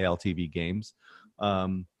have high LTV games.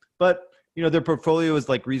 But their portfolio is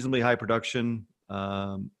like reasonably high production,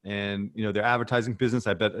 and their advertising business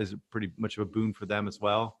I bet is pretty much of a boon for them as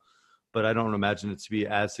well. But I don't imagine it to be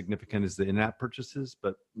as significant as the in-app purchases,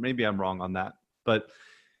 but maybe I'm wrong on that. But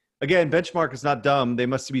again, Benchmark is not dumb. They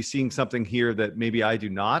must be seeing something here that maybe I do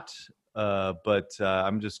not. But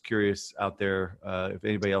I'm just curious out there if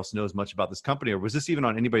anybody else knows much about this company, or was this even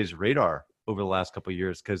on anybody's radar over the last couple of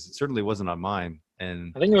years? Because it certainly wasn't on mine.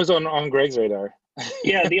 And I think it was on Greg's radar.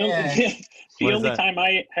 Yeah, the only time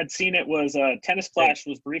I had seen it was Tennis Clash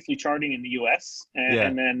was briefly charting in the US,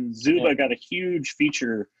 and then Zuba got a huge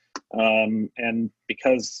feature. And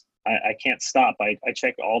because I can't stop, I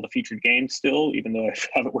check all the featured games still, even though I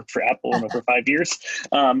haven't worked for Apple in over 5 years.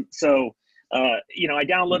 So I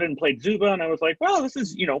downloaded and played Zuba, and I was like, well, this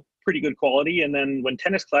is, pretty good quality. And then when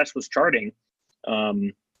Tennis Clash was charting,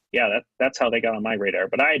 that's how they got on my radar.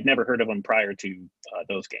 But I had never heard of them prior to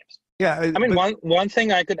those games. Yeah, I mean, one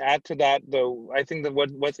thing I could add to that, though, I think that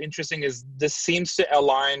what's interesting is this seems to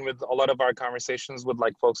align with a lot of our conversations with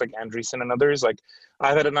like folks like Andreessen and others. Like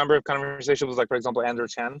I've had a number of conversations with, like, for example, Andrew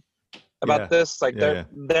Chen about this. Like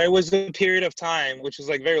there was a period of time, which is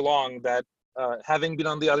like very long, that having been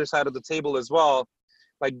on the other side of the table as well,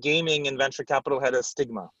 like gaming and venture capital had a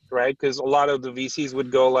stigma, right? Because a lot of the VCs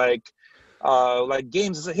would go like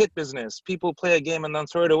games is a hit business. People play a game and then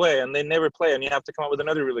throw it away, and they never play, and you have to come up with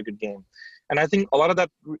another really good game. And I think a lot of that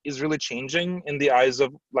is really changing in the eyes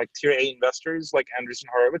of like tier A investors like Andreessen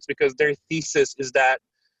Horowitz, because their thesis is that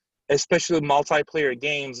especially multiplayer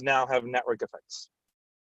games now have network effects.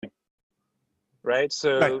 Right?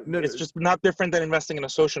 So it's just not different than investing in a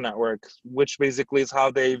social network, which basically is how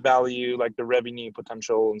they value like the revenue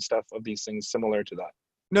potential and stuff of these things, similar to that.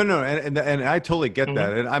 No, and I totally get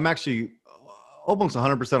that. And I'm actually almost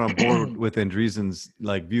 100% on board with Andreessen's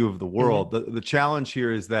like view of the world. The challenge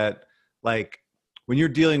here is that like when you're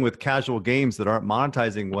dealing with casual games that aren't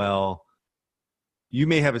monetizing well, you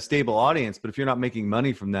may have a stable audience, but if you're not making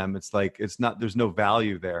money from them, it's like there's no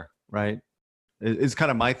value there, right? It's kind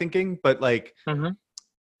of my thinking, but like, and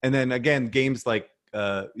then again, games like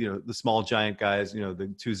the Small Giant guys,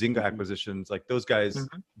 the 2 Zynga acquisitions, like those guys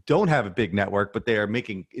don't have a big network, but they are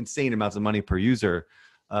making insane amounts of money per user.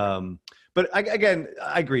 But I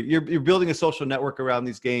agree. You're building a social network around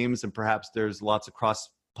these games, and perhaps there's lots of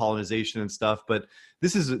cross-pollination and stuff. But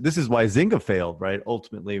this is why Zynga failed, right?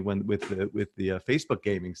 Ultimately, with the Facebook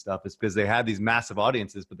gaming stuff, is because they had these massive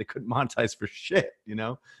audiences, but they couldn't monetize for shit,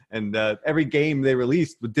 And every game they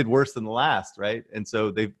released did worse than the last, right? And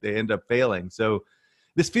so they end up failing. So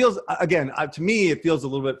this feels, again, to me, it feels a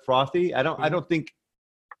little bit frothy. I don't think,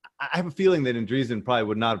 I have a feeling that Andreessen probably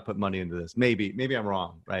would not have put money into this. Maybe I'm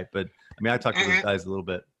wrong, right? But I mean, I talked to those guys a little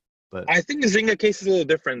bit. But I think the Zynga case is a little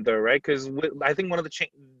different, though, right? Because I think one of the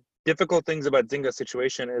difficult things about Zynga's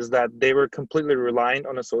situation is that they were completely reliant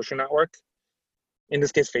on a social network, in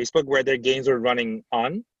this case Facebook, where their games were running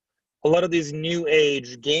on. A lot of these new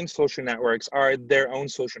age game social networks are their own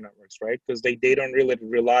social networks, right? Because they don't really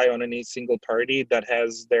rely on any single party that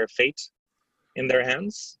has their fate in their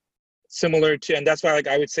hands. Similar to, and that's why, like,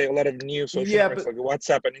 I would say a lot of new social networks like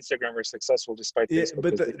WhatsApp and Instagram were successful despite Facebook.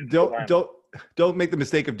 But don't make the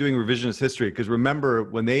mistake of doing revisionist history, because remember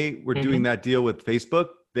when they were doing that deal with Facebook,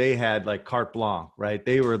 they had like carte blanche, right?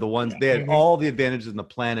 They were the ones, they had all the advantages in the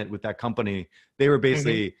planet with that company. They were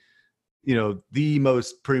basically, you know, the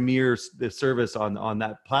most premier service on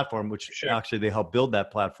that platform, which actually they helped build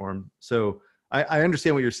that platform. So I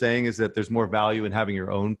understand what you're saying is that there's more value in having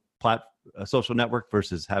your own social network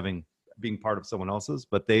versus being part of someone else's,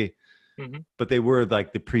 but they were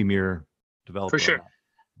like the premier developer. For sure.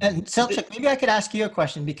 And Selchuk, maybe I could ask you a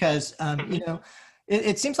question because, you know,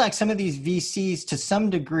 it seems like some of these VCs to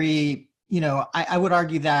some degree, you know, I would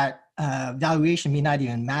argue that valuation may not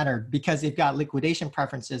even matter because they've got liquidation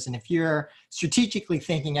preferences. And if you're strategically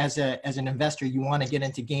thinking as an investor, you want to get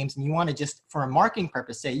into games and you want to just for a marketing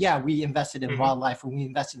purpose say, yeah, we invested in Wildlife or we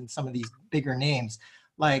invested in some of these bigger names.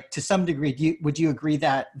 Like to some degree, would you agree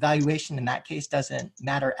that valuation in that case doesn't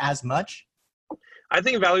matter as much? I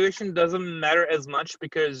think valuation doesn't matter as much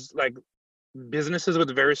because like businesses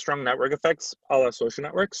with very strong network effects, a la social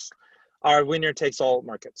networks, are winner takes all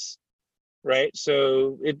markets, right?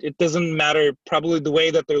 So it doesn't matter. Probably the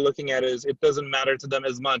way that they're looking at it is it doesn't matter to them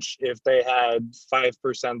as much if they had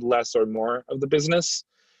 5% less or more of the business,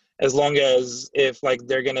 as long as if like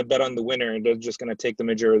they're going to bet on the winner, they're just going to take the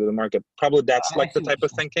majority of the market. Probably that's like the type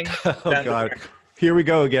of thinking. Oh God. Here we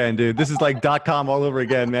go again, dude. This is like .com all over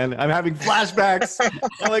again, man. I'm having flashbacks.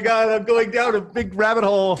 Oh my God, I'm going down a big rabbit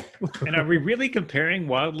hole. And are we really comparing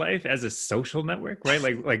Wildlife as a social network, right?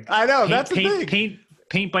 Like I know that's the thing.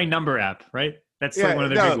 Paint by number app, right? That's like one of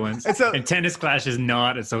the big ones. And Tennis Clash is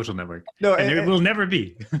not a social network. No, and it will never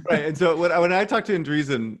be. Right. And so when I talk to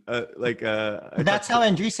Andreessen, that's how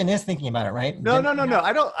Andreessen is thinking about it, right? No.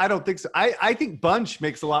 I don't think so. I think Bunch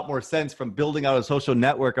makes a lot more sense from building out a social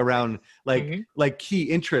network around like key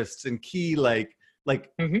interests and key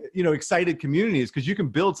you know, excited communities, because you can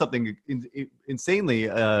build something insanely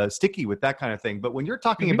sticky with that kind of thing. But when you're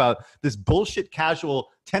talking about this bullshit casual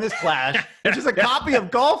Tennis Clash, which is a copy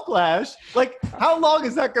of Golf Clash, like how long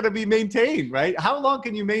is that going to be maintained, right? How long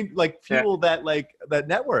can you fuel that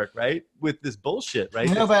network, right? With this bullshit, right?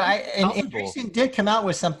 No, but Andreessen did come out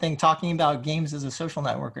with something talking about games as a social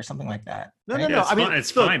network or something like that. No. I mean,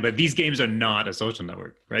 it's fine, but these games are not a social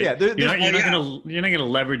network, right? Yeah, you're not gonna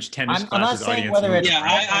leverage Tennis Clash's audience.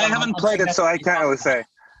 I haven't played it, so I can't really say.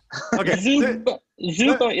 Okay,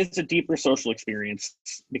 Zooba is a deeper social experience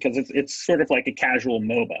because it's sort of like a casual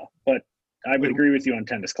MOBA. But I would agree with you on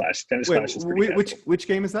Tennis Clash. Clash is pretty which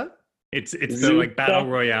game is that? It's the like battle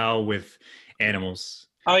royale with animals.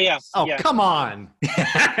 Oh yeah. Oh yeah. Come on.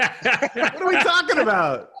 What are we talking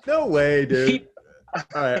about? No way, dude.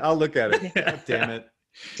 All right, I'll look at it. God damn it.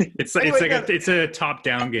 It's a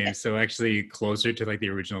top-down game, so actually closer to like the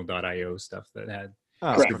original .io stuff that had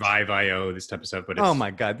Survive.io, this type of stuff. But oh my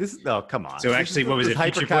God, come on. So actually, what was it?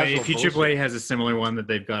 Future Play has a similar one that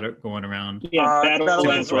they've got going around. Yeah, Battle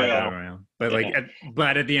Royale. But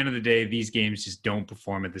but at the end of the day, these games just don't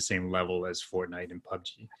perform at the same level as Fortnite and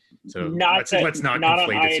PUBG. So let's not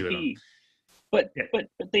conflate the two of them. But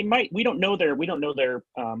they might. We don't know their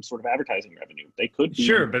sort of advertising revenue. They could be.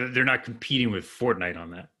 Sure, but they're not competing with Fortnite on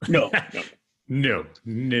that. No.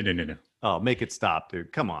 Oh, make it stop,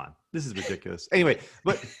 dude. Come on. This is ridiculous. Anyway,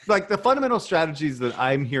 but like the fundamental strategies that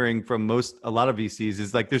I'm hearing from a lot of VCs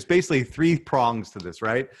is like there's basically 3 prongs to this,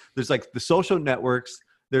 right? There's like the social networks,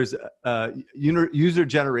 there's user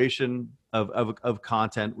generation of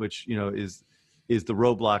content, which you know is the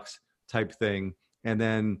Roblox type thing, and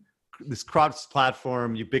then this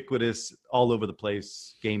cross-platform, ubiquitous, all over the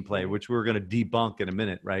place gameplay, which we're going to debunk in a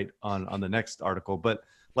minute, right? On the next article, but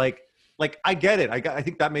like I get it. I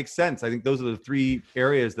think that makes sense. I think those are the 3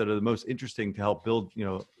 areas that are the most interesting to help build, you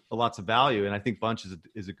know, lots of value. And I think Bunch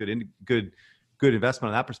is a good investment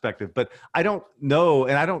on that perspective. But I don't know,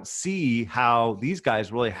 and I don't see how these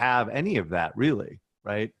guys really have any of that, really,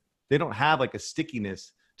 right? They don't have like a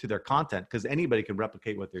stickiness to their content because anybody can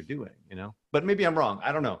replicate what they're doing, you know. But maybe I'm wrong.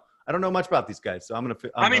 I don't know. I don't know much about these guys, so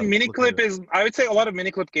Miniclip is. I would say a lot of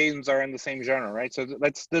Miniclip games are in the same genre, right? So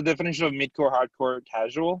that's the definition of midcore, hardcore,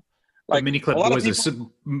 casual. Like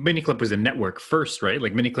Miniclip was a network first, right?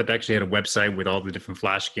 Like Miniclip actually had a website with all the different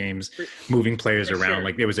Flash games, moving players around. Sure.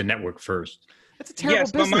 Like it was a network first. That's a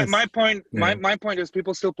terrible business. But my point is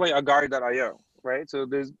people still play Agar.io, right? So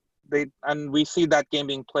and we see that game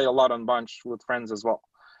being played a lot on Bunch with friends as well.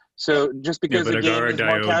 So just because the game is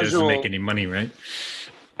more casual, doesn't make any money, right?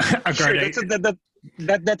 Sure,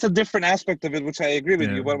 that's a different aspect of it, which I agree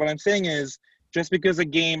with you. But what I'm saying is, just because a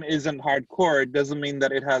game isn't hardcore, it doesn't mean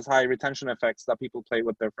that it has high retention effects that people play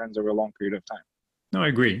with their friends over a long period of time. No, I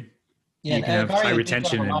agree. Yeah, you can have high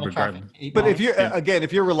retention regardless. But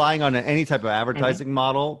if you're relying on any type of advertising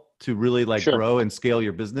model to really grow and scale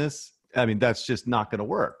your business, I mean, that's just not going to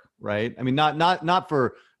work, right? I mean, not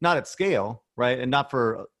at scale, right? And not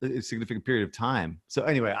for a significant period of time. So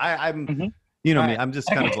anyway, I'm you know me, I'm just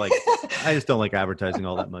kind of like, I just don't like advertising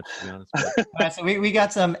all that much, to be honest. All right, so we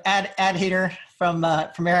got some ad hater from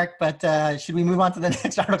Eric, but should we move on to the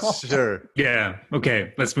next article? Sure. Yeah.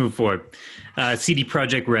 Okay. Let's move forward. CD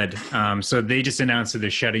Projekt Red. So they just announced that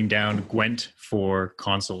they're shutting down Gwent for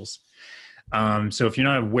consoles. So if you're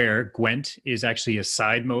not aware, Gwent is actually a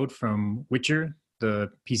side mode from Witcher,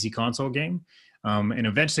 the PC console game, and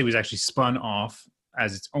eventually was actually spun off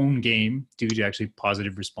as its own game due to actually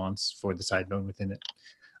positive response for the side mode within it.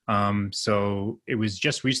 So it was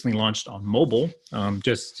just recently launched on mobile,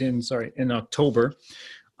 in October.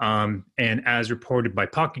 And as reported by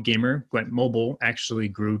Pocket Gamer, Gwent Mobile actually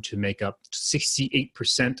grew to make up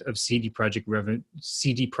 68% of CD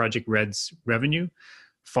Projekt Red's revenue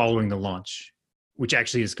following the launch, which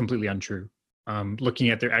actually is completely untrue. Looking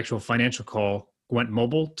at their actual financial call, Gwent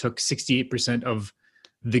Mobile took 68% of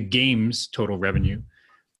the game's total revenue,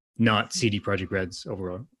 not CD Projekt Red's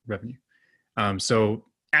overall revenue. So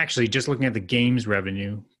actually, just looking at the game's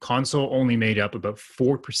revenue, console only made up about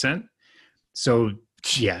 4%. So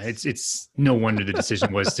yeah, it's no wonder the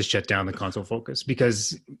decision was to shut down the console focus,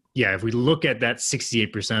 because if we look at that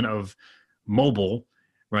 68% of mobile,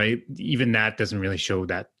 right, even that doesn't really show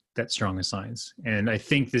that strong a signs. And I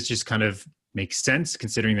think this just kind of makes sense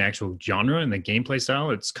considering the actual genre and the gameplay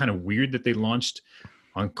style. It's kind of weird that they launched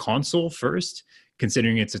on console first,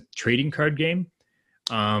 considering it's a trading card game.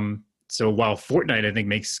 So while Fortnite, I think,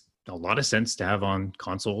 makes a lot of sense to have on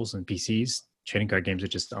consoles and PCs, trading card games are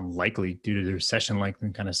just unlikely due to their session length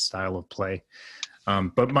and kind of style of play.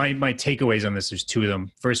 But my takeaways on this, there's two of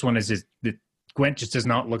them. First one is that Gwent just does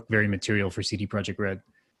not look very material for CD Projekt Red.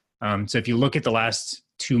 So if you look at the last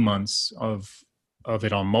 2 months of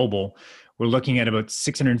it on mobile, we're looking at about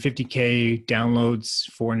 650K downloads,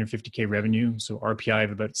 450K revenue, so RPI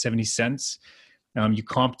of about 70 cents. You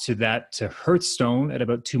comp to that to Hearthstone at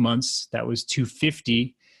about 2 months, that was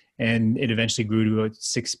 250, and it eventually grew to about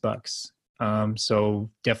 $6. So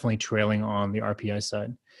definitely trailing on the RPI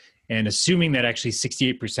side. And assuming that actually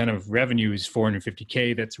 68% of revenue is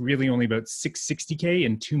 450K, that's really only about 660K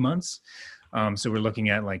in 2 months. So we're looking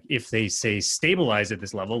at, like, if they say stabilize at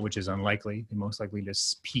this level, which is unlikely, they most likely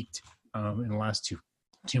just peaked in the last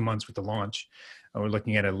two months with the launch. We're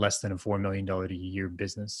looking at a less than a $4 million a year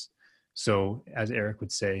business. So as Eric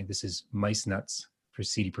would say, this is mice nuts for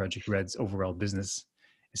CD Projekt Red's overall business,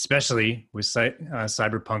 especially with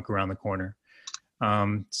Cyberpunk around the corner.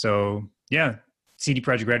 So yeah, CD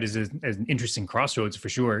Projekt Red is an interesting crossroads for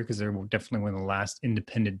sure, because they're definitely one of the last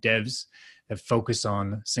independent devs that focus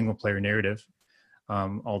on single player narrative.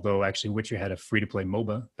 Although actually Witcher had a free-to-play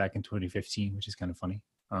MOBA back in 2015, which is kind of funny.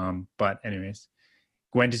 But anyways,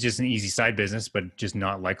 Gwent is just an easy side business, but just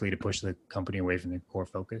not likely to push the company away from their core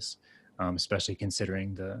focus, especially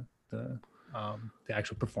considering the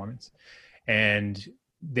actual performance. And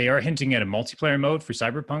they are hinting at a multiplayer mode for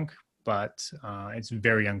Cyberpunk, but it's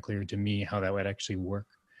very unclear to me how that would actually work.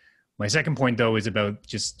 My second point, though, is about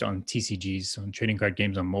just on TCGs, on trading card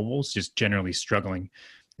games on mobiles, just generally struggling,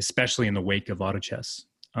 especially in the wake of auto chess.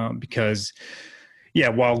 Because,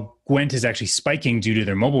 while Gwent is actually spiking due to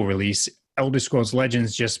their mobile release, Elder Scrolls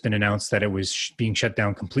Legends just been announced that it was being shut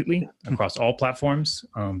down completely across all platforms.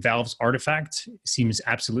 Valve's Artifact seems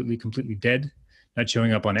absolutely completely dead, not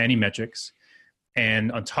showing up on any metrics.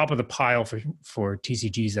 And on top of the pile for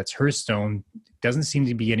TCGs, that's Hearthstone, doesn't seem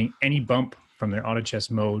to be getting any bump from their auto chess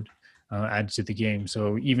mode added to the game.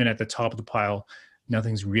 So even at the top of the pile,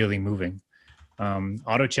 nothing's really moving.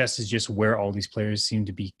 Auto chess is just where all these players seem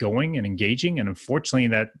to be going and engaging. And unfortunately,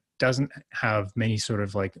 that doesn't have many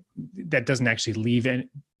that doesn't actually leave and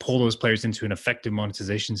pull those players into an effective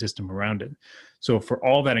monetization system around it. So for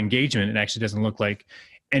all that engagement, it actually doesn't look like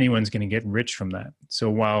anyone's going to get rich from that. So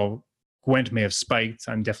while Gwent may have spiked,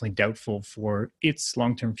 I'm definitely doubtful for its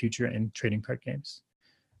long-term future in trading card games.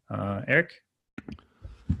 Eric?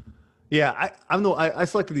 Yeah, I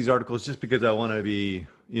selected these articles just because I want to be,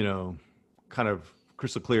 kind of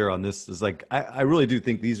crystal clear on this. Is like I really do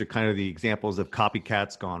think these are kind of the examples of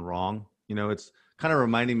copycats gone wrong. It's kind of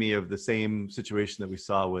reminding me of the same situation that we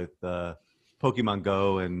saw with Pokemon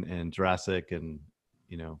Go and Jurassic and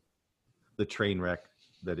the train wreck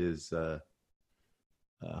that is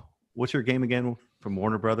what's your game again from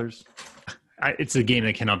Warner Brothers? It's a game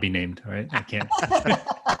that cannot be named, right? I can't.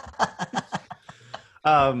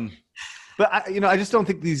 But I just don't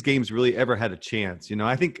think these games really ever had a chance.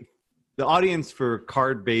 I think the audience for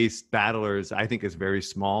card-based battlers, I think, is very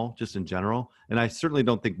small, just in general. And I certainly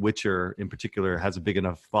don't think Witcher, in particular, has a big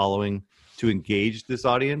enough following to engage this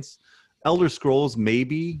audience. Elder Scrolls,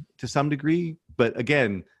 maybe to some degree, but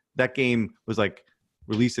again, that game was like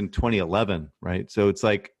released in 2011, right? So it's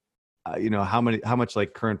like, how much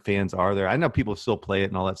like current fans are there? I know people still play it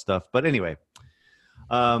and all that stuff, but anyway.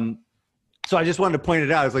 So I just wanted to point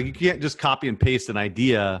it out. It's like you can't just copy and paste an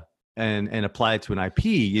idea and apply it to an IP,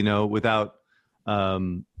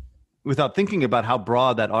 without thinking about how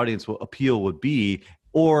broad that audience appeal would be,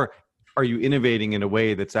 or are you innovating in a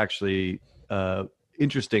way that's actually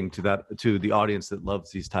interesting to the audience that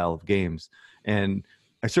loves these style of games? And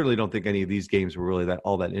I certainly don't think any of these games were really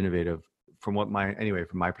all that innovative from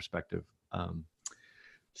my perspective.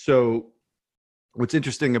 So what's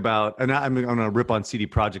interesting about, and I'm going to rip on CD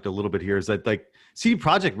Projekt a little bit here, is that like CD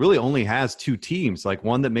Projekt really only has two teams, like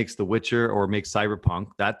one that makes The Witcher or makes Cyberpunk,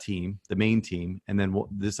 that team, the main team, and then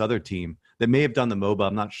this other team that may have done the MOBA,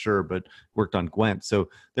 I'm not sure, but worked on Gwent. So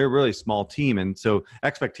they're a really small team. And so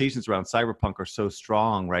expectations around Cyberpunk are so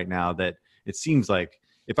strong right now that it seems like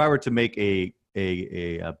if I were to make a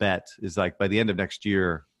bet, is like by the end of next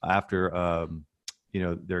year, after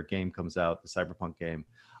their game comes out, the Cyberpunk game,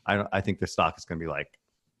 I think the stock is going to be like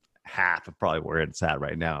half of probably where it's at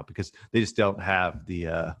right now, because they just don't have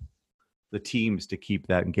the teams to keep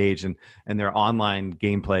that engaged, and their online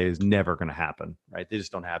gameplay is never going to happen, right? They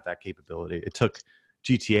just don't have that capability. It took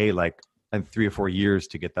GTA like 3 or 4 years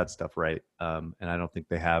to get that stuff right, and I don't think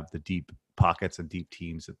they have the deep pockets and deep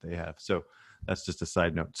teams that they have. So that's just a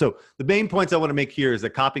side note. So the main points I want to make here is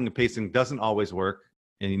that copying and pasting doesn't always work.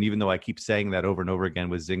 And even though I keep saying that over and over again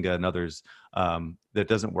with Zynga and others, that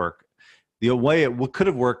doesn't work. The way it could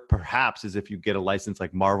have worked perhaps is if you get a license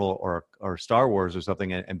like Marvel or Star Wars or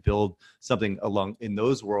something and build something along in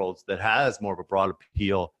those worlds that has more of a broad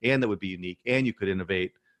appeal and that would be unique and you could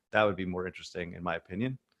innovate. That would be more interesting in my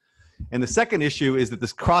opinion. And the second issue is that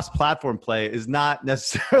this cross-platform play is not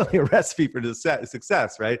necessarily a recipe for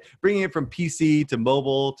success, right? Bringing it from PC to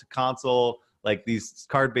mobile to console, like these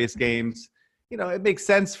card-based games, it makes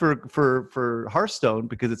sense for Hearthstone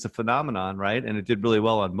because it's a phenomenon, right? And it did really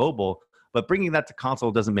well on mobile. But bringing that to console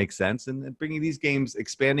doesn't make sense. And bringing these games,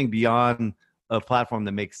 expanding beyond a platform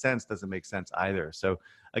that makes sense doesn't make sense either. So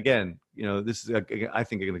again, this is, I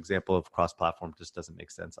think, an example of cross-platform just doesn't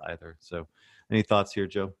make sense either. So any thoughts here,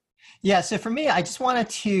 Joe? Yeah, so for me, I just wanted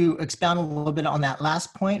to expound a little bit on that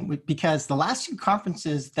last point, because the last two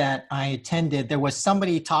conferences that I attended, there was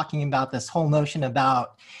somebody talking about this whole notion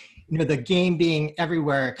about, the game being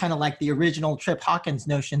everywhere, kind of like the original Trip Hawkins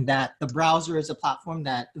notion that the browser is a platform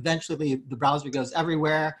that eventually the browser goes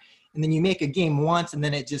everywhere. And then you make a game once and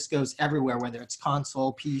then it just goes everywhere, whether it's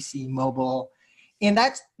console, PC, mobile. And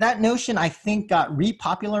that notion, I think, got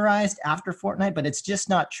repopularized after Fortnite, but it's just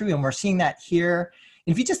not true. And we're seeing that here.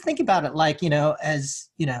 If you just think about it, like,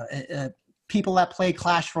 people that play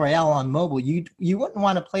Clash Royale on mobile, you wouldn't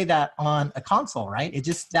want to play that on a console, right? It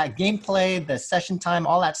just, that gameplay, the session time,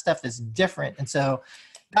 all that stuff is different. And so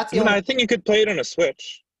that's I think you could play it on a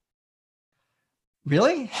Switch.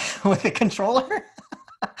 Really? With a controller?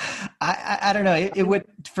 I don't know. It would,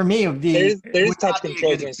 for me, it would be... There's touch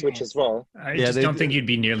controls on Switch as well. I just don't think you'd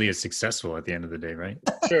be nearly as successful at the end of the day, right?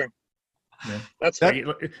 Sure. Yeah. That's like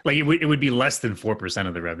it would be less than 4%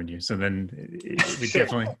 of the revenue. So then it would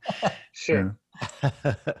definitely sure.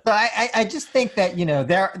 So I just think that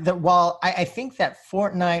while I think that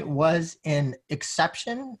Fortnite was an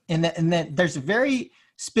exception, and that there's a very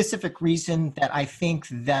specific reason that I think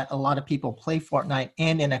that a lot of people play Fortnite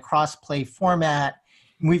and in a cross-play format.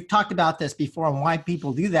 We've talked about this before on why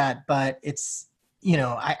people do that, but it's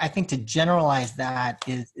I think to generalize that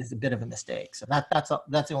is a bit of a mistake. So that's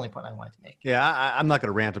the only point I wanted to make. Yeah, I'm not going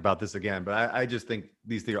to rant about this again, but I just think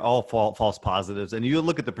these are all false positives. And you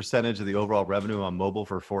look at the percentage of the overall revenue on mobile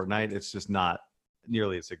for Fortnite, it's just not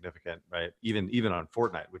nearly as significant, right? Even on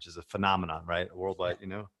Fortnite, which is a phenomenon, right? Worldwide,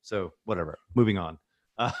 So whatever. Moving on.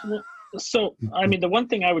 So I mean, the one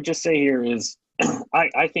thing I would just say here is,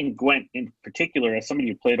 I think Gwent in particular, as somebody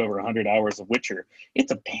who played over 100 hours of Witcher,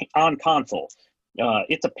 it's on console.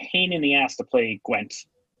 it's a pain in the ass to play Gwent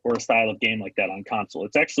or a style of game like that on console.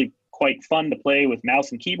 It's actually quite fun to play with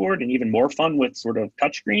mouse and keyboard, and even more fun with sort of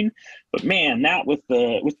touchscreen. But man, that with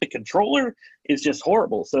the controller is just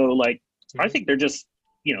horrible. So like, I think they're just,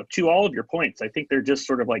 to all of your points, I think they're just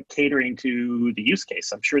sort of like catering to the use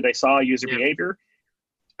case. I'm sure they saw user behavior,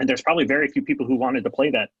 and there's probably very few people who wanted to play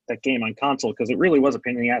that game on console because it really was a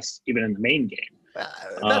pain in the ass even in the main game.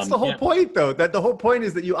 That's the whole point, though. That the whole point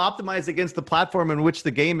is that you optimize against the platform in which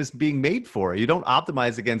the game is being made for. You don't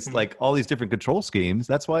optimize against like all these different control schemes.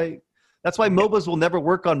 That's why MOBAs will never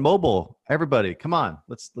work on mobile. Everybody, come on,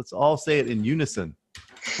 let's all say it in unison.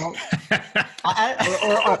 Well,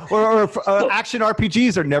 or action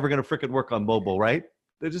RPGs are never going to frickin' work on mobile, right?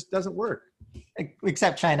 It just doesn't work.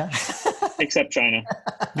 Except China. Except China.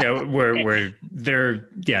 Yeah, where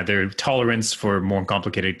their tolerance for more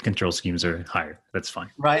complicated control schemes are higher. That's fine.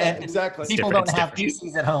 Right, and exactly. People don't have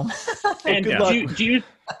PCs at home. And do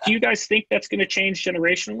you guys think that's going to change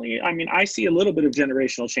generationally? I mean, I see a little bit of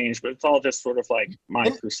generational change, but it's all just sort of like my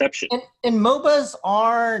perception. And MOBAs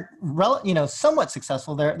are somewhat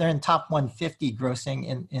successful. They're in top 150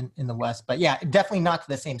 grossing in the West, but yeah, definitely not to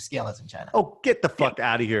the same scale as in China. Oh, get the fuck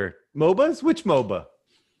out of here! MOBAs? Which MOBA?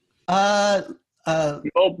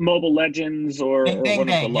 Mobile Legends or Bang, one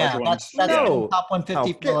Bang, of the larger ones. That's top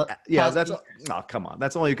 150. Come on.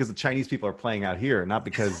 That's only because the Chinese people are playing out here, not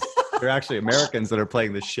because they're actually Americans that are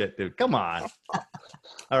playing this shit, dude. Come on.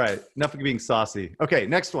 All right, enough of being saucy. Okay,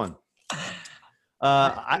 next one.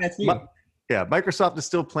 Microsoft is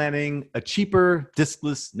still planning a cheaper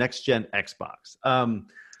diskless next-gen Xbox.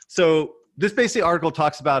 So this basically article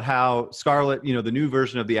talks about how Scarlett, the new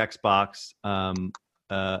version of the Xbox,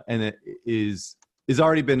 and it is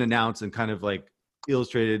already been announced and kind of like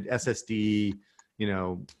illustrated SSD,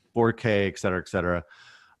 4K, et cetera.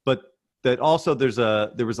 But that also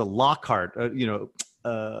there was a Lockhart,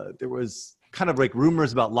 there was kind of like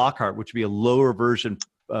rumors about Lockhart, which would be a lower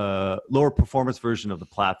performance version of the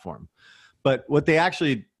platform. But what they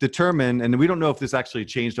actually determined, and we don't know if this actually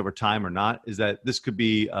changed over time or not, is that this could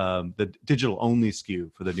be the digital only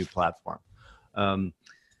SKU for the new platform.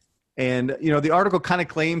 And the article kind of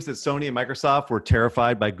claims that Sony and Microsoft were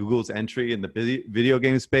terrified by Google's entry in the video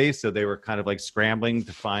game space, so they were kind of like scrambling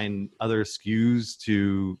to find other SKUs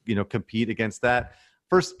to compete against that.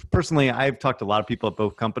 Personally, I've talked to a lot of people at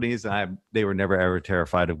both companies, and they were never ever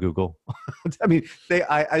terrified of Google. I mean,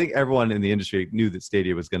 I think everyone in the industry knew that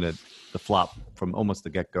Stadia was going to flop from almost the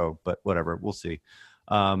get-go, but whatever, we'll see.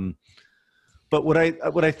 But what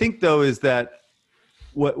I think though is that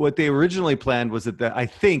what they originally planned was that I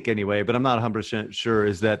think anyway, but I'm not 100% sure,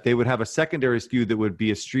 is that they would have a secondary SKU that would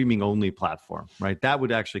be a streaming only platform, right? That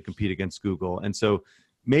would actually compete against Google. And so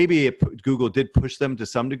maybe Google did push them to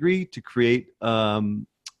some degree to create a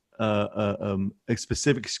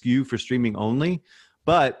specific SKU for streaming only,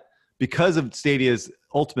 but because of Stadia's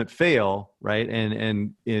ultimate fail, right,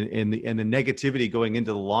 and the negativity going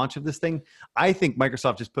into the launch of this thing, I think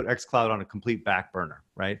Microsoft just put xCloud on a complete back burner,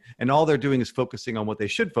 right? And all they're doing is focusing on what they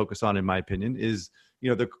should focus on, in my opinion, is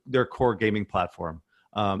their core gaming platform,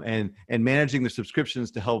 and managing the subscriptions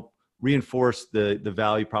to help reinforce the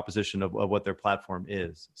value proposition of what their platform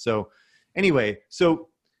is. So anyway,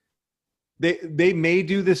 they may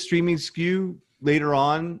do this streaming SKU later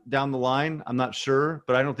on down the line. I'm not sure,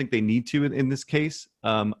 but I don't think they need to in this case.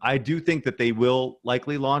 I do think that they will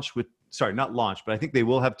likely launch not launch, but I think they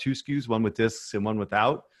will have two SKUs, one with discs and one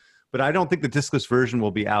without. But I don't think the discless version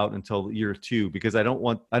will be out until year 2, because I don't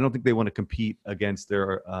think they want to compete against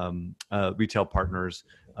their retail partners,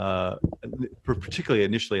 particularly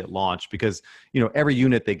initially at launch, because every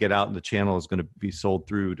unit they get out in the channel is going to be sold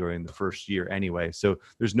through during the first year anyway. So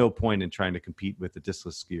there's no point in trying to compete with the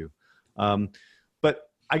diskless SKU.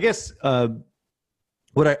 But I guess the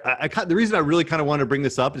reason I really kind of want to bring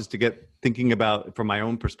this up is to get thinking about, from my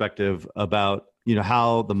own perspective, about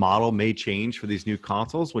how the model may change for these new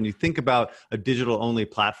consoles. When you think about a digital only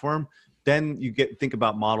platform, then you think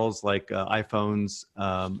about models like iPhones,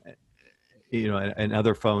 and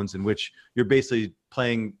other phones in which you're basically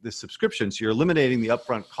playing the subscription. So you're eliminating the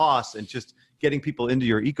upfront costs and just getting people into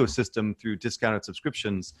your ecosystem through discounted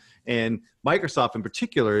subscriptions. And Microsoft in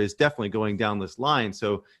particular is definitely going down this line.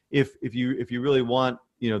 So if you really want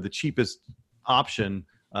the cheapest option,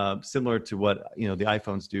 similar to what the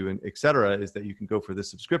iPhones do, and et cetera, is that you can go for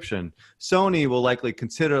this subscription. Sony will likely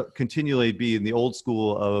continually be in the old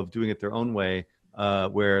school of doing it their own way,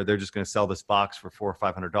 where they're just going to sell this box for $400 or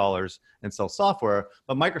 $500 and sell software.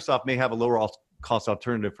 But Microsoft may have a lower cost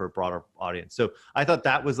alternative for a broader audience. So I thought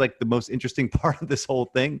that was like the most interesting part of this whole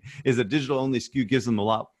thing, is that digital only SKU gives them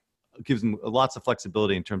lots of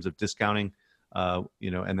flexibility in terms of discounting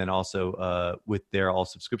and then also with their all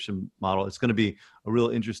subscription model, it's going to be a real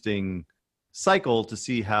interesting cycle to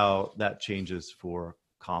see how that changes for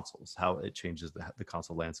consoles, how it changes the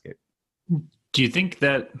console landscape. Do you think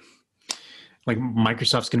that like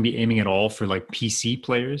Microsoft's going to be aiming at all for like PC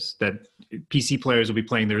players, that PC players will be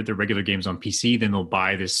playing their regular games on PC, then they'll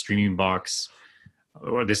buy this streaming box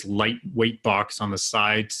or this lightweight box on the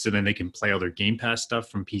side, so then they can play all their Game Pass stuff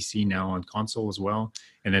from PC now on console as well,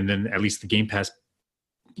 and then at least the Game Pass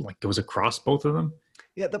like goes across both of them?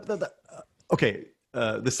 Yeah. Okay.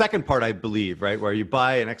 The second part, I believe, right, where you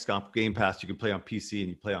buy an XCOM Game Pass, you can play on PC and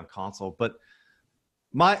you play on console. But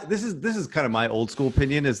this is kind of my old school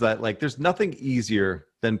opinion, is that like there's nothing easier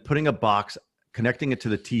than putting a box, connecting it to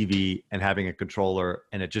the TV, and having a controller,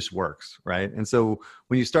 and it just works, right? And so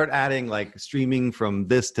when you start adding like streaming from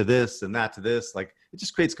this to this and that to this, like it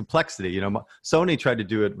just creates complexity. Sony tried to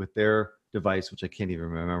do it with their device, which I can't even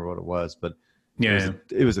remember what it was, but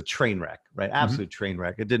it was a train wreck, right? Absolute train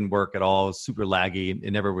wreck. It didn't work at all. It was super laggy.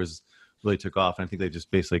 It never really took off. And I think they just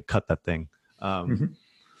basically cut that thing.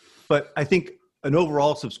 But I think an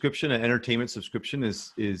overall subscription, an entertainment subscription,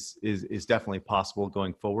 is definitely possible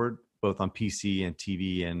going forward, both on PC and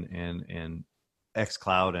TV and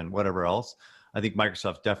xCloud and whatever else. I think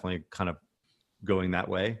Microsoft's definitely kind of going that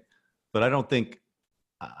way, but I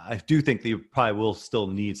do think they probably will still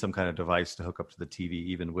need some kind of device to hook up to the TV,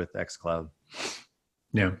 even with xCloud.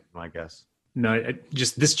 Yeah, my guess. No,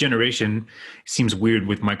 just this generation seems weird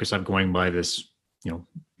with Microsoft going by this,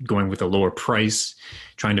 going with a lower price,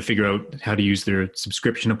 trying to figure out how to use their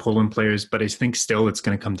subscription to pull in players. But I think still it's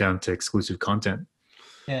going to come down to exclusive content.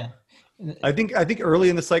 Yeah. I think early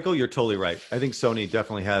in the cycle, you're totally right. I think Sony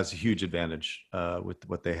definitely has a huge advantage with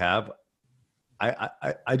what they have.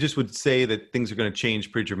 I just would say that things are going to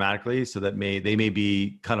change pretty dramatically, so that they may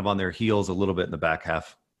be kind of on their heels a little bit in the back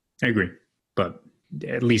half. I agree, but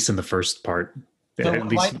at least in the first part. So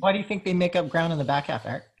why do you think they make up ground in the back half,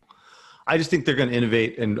 Eric? I just think they're going to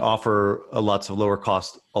innovate and offer lots of lower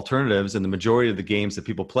cost alternatives, and the majority of the games that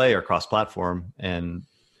people play are cross-platform, and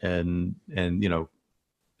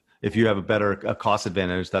if you have a cost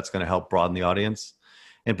advantage, that's going to help broaden the audience,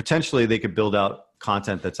 and potentially they could build out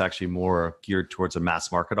content that's actually more geared towards a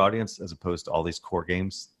mass market audience, as opposed to all these core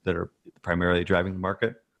games that are primarily driving the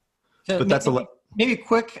market. So but maybe a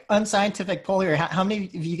quick unscientific poll here. How many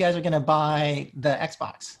of you guys are going to buy the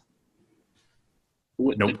Xbox?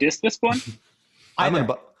 The disc one?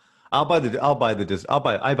 I'll buy the disc.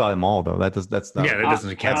 I buy them all though. That's not. Yeah, that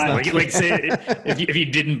doesn't count. Like say if you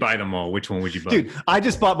didn't buy them all, which one would you buy? Dude, I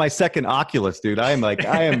just bought my second Oculus, dude. I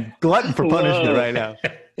am glutton for punishment right now.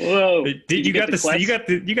 Whoa! You got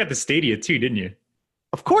the Stadia too, didn't you?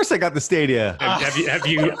 Of course, I got the Stadia. Have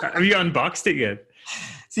you unboxed it yet?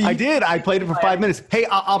 See, I did. I played it for 5 minutes. Hey,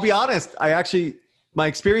 I'll be honest. My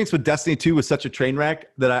experience with Destiny 2 was such a train wreck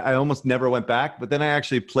that I almost never went back. But then I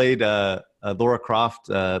actually played Lara Croft,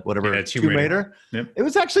 Tomb Raider. Yep. It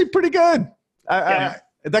was actually pretty good.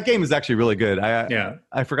 That game is actually really good.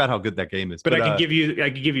 I forgot how good that game is. But I could give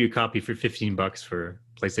you a copy for $15 for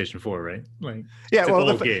PlayStation 4, right? Like, yeah,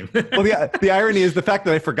 well, the game. Well, the irony is the fact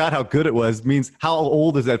that I forgot how good it was means how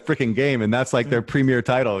old is that freaking game, and that's like their premier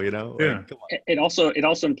title, Yeah. Like, come on. It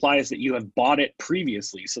also implies that you have bought it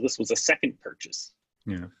previously, so this was a second purchase.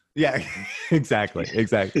 Yeah. Yeah, exactly.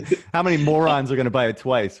 How many morons are going to buy it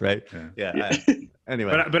twice, right? Yeah.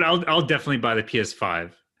 Anyway, but I'll definitely buy the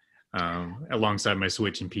PS5 alongside my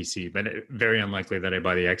Switch and PC. But very unlikely that I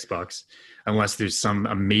buy the Xbox unless there's some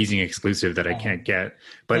amazing exclusive that I can't get.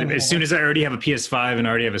 But as soon as I already have a PS5 and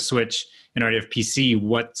already have a Switch and already have PC,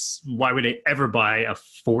 why would I ever buy a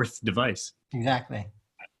fourth device? Exactly.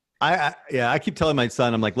 I keep telling my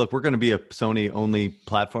son, I'm like, look, we're going to be a Sony only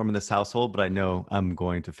platform in this household, but I know I'm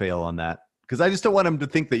going to fail on that because I just don't want him to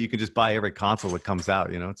think that you can just buy every console that comes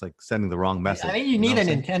out. It's like sending the wrong message. I think you need a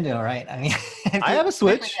Nintendo, right? I mean, I have a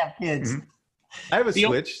Switch. Have kids. Mm-hmm. I have a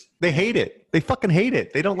Switch. They hate it. They fucking hate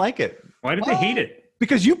it. They don't like it. Why did they hate it?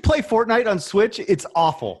 Because you play Fortnite on Switch, it's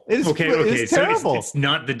awful. It is It's terrible. So it's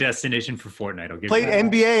not the destination for Fortnite. I'll give Played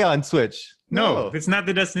NBA on Switch. No, it's not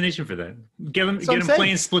the destination for that. Get them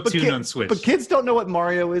playing Splatoon on Switch. But kids don't know what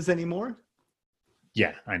Mario is anymore.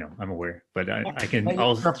 Yeah, I know. I'm aware, but I'll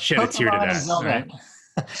shed a tear to that.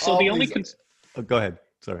 Right? So go ahead.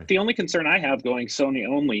 Sorry. The only concern I have going Sony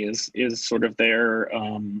only is sort of their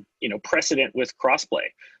precedent with crossplay.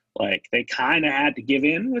 Like they kind of had to give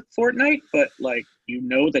in with Fortnite, but like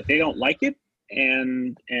that they don't like it,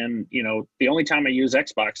 and the only time I use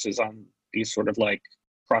Xbox is on these sort of like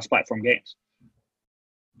cross-platform games.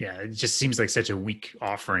 Yeah, it just seems like such a weak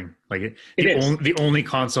offering. Like the only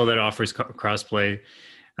console that offers crossplay.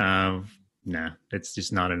 Nah, it's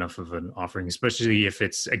just not enough of an offering, especially if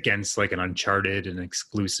it's against like an Uncharted, an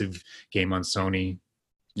exclusive game on Sony.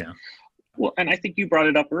 Yeah. Well, and I think you brought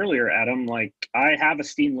it up earlier, Adam. Like, I have a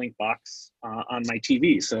Steam Link box on my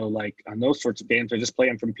TV, so like on those sorts of games, I just play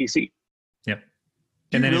them from PC. Yep.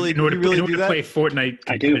 And then in order to play Fortnite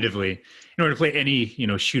competitively, in order to play any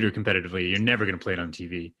shooter competitively, you're never going to play it on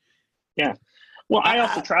TV. Yeah. Well, I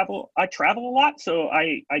also travel. I travel a lot, so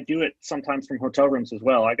I do it sometimes from hotel rooms as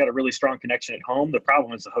well. I got a really strong connection at home. The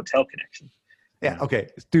problem is the hotel connection. Yeah. Okay,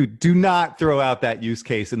 dude. Do not throw out that use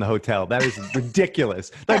case in the hotel. That is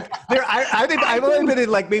ridiculous. Like, I've only been in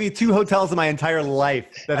like maybe 2 hotels in my entire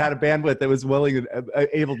life that had a bandwidth that was willing and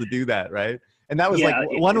able to do that, right? And that was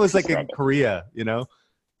one was like in Korea.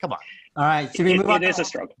 Come on. All right. Should we move on? It is a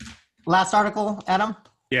struggle. Last article, Adam.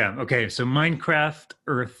 Yeah. Okay. So Minecraft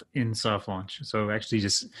Earth in soft launch. So actually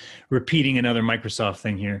just repeating another Microsoft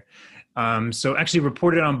thing here. So actually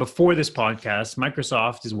reported on before this podcast,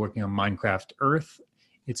 Microsoft is working on Minecraft Earth.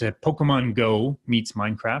 It's a Pokemon Go meets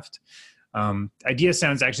Minecraft. Idea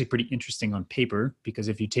sounds actually pretty interesting on paper, because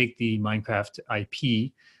if you take the Minecraft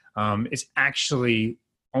IP, it's actually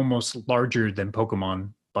almost larger than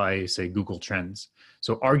Pokemon by, say, Google Trends.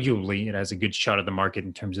 So arguably it has a good shot at the market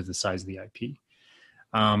in terms of the size of the IP.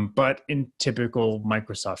 But in typical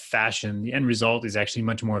Microsoft fashion, the end result is actually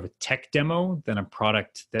much more of a tech demo than a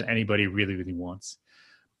product that anybody really, really wants.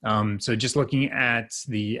 So just looking at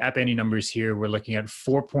the App Annie numbers here, we're looking at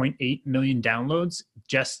 4.8 million downloads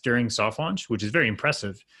just during soft launch, which is very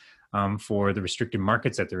impressive for the restricted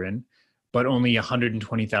markets that they're in, but only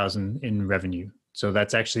 120,000 in revenue. So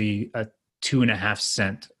that's actually a 2.5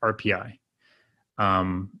 cent RPI,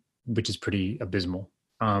 which is pretty abysmal.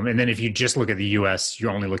 And then if you just look at the US,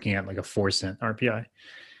 you're only looking at like a 4 cent RPI.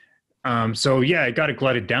 So yeah, it got a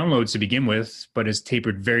glut of downloads to begin with, but has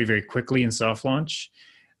tapered very, very quickly in soft launch.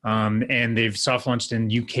 And they've soft launched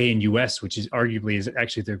in UK and US, which is arguably is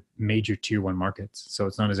actually their major tier 1 markets. So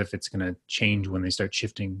it's not as if it's going to change when they start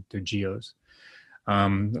shifting their geos.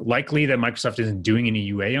 Likely that Microsoft isn't doing any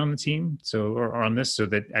UA on the team, or on this, so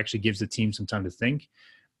that actually gives the team some time to think.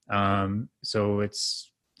 So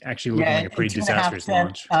it's actually looking like a pretty disastrous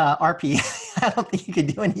launch. RP. I don't think you could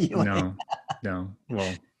do any UA. No.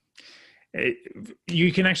 Well,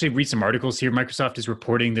 you can actually read some articles here. Microsoft is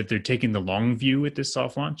reporting that they're taking the long view with this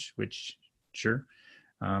soft launch, which sure,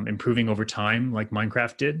 improving over time like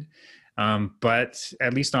Minecraft did. But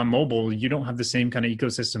at least on mobile, you don't have the same kind of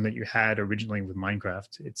ecosystem that you had originally with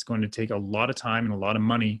Minecraft. It's going to take a lot of time and a lot of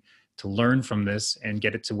money to learn from this and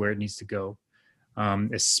get it to where it needs to go,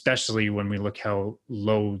 especially when we look how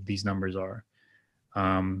low these numbers are.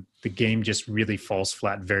 The game just really falls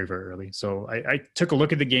flat very, very early. So I took a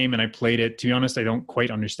look at the game and I played it. To be honest, I don't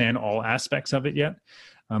quite understand all aspects of it yet.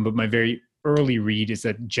 But my very early read is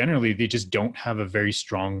that generally they just don't have a very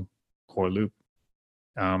strong core loop.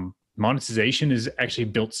 Monetization is actually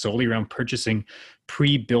built solely around purchasing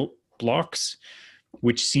pre-built blocks,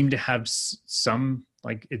 which seem to have some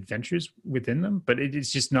like adventures within them, but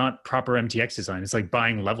it's just not proper MTX design. It's like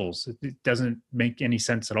buying levels. It doesn't make any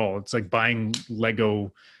sense at all. It's like buying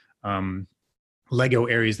Lego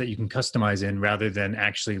areas that you can customize in rather than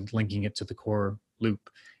actually linking it to the core loop.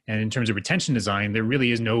 And in terms of retention design, there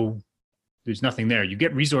really is there's nothing there. You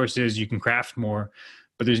get resources, you can craft more,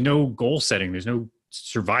 but there's no goal setting. There's no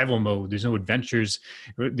survival mode. There's no adventures.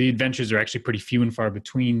 The adventures are actually pretty few and far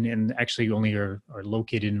between, and actually only are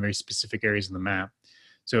located in very specific areas of the map.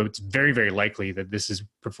 So it's very, very likely that this is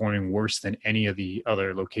performing worse than any of the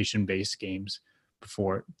other location-based games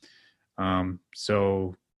before it.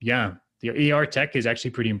 So yeah, the AR tech is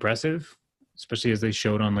actually pretty impressive, especially as they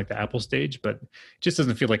showed on like the Apple stage, but it just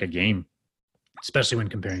doesn't feel like a game, especially when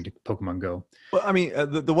comparing to Pokemon Go. Well, I mean,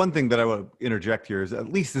 the one thing that I want to interject here is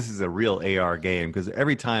at least this is a real AR game, because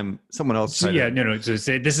every time someone else... So this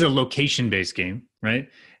is a location-based game, right?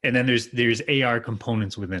 And then there's AR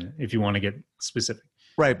components within it, if you want to get specific.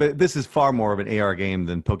 Right, but this is far more of an AR game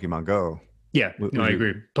than Pokemon Go. Yeah, I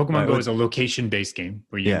agree. Pokemon Go is a location-based game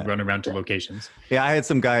where you run around to locations. Yeah, I had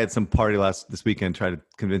some guy at some party this weekend try to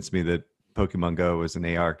convince me that Pokemon Go was an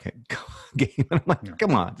AR game. I'm like,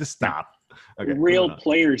 come on, just stop. Okay, real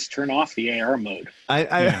players turn off the AR mode.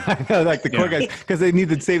 I know, like the core guys, because they need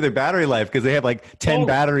to save their battery life because they have like 10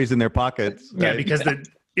 batteries in their pockets. Right? Yeah, because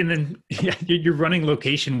you're running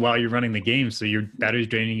location while you're running the game, so your battery's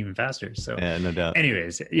draining even faster. So yeah, no doubt.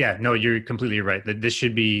 Anyways, yeah, no, you're completely right.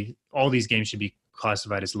 That all these games should be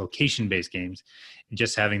classified as location-based games,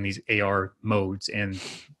 just having these AR modes, and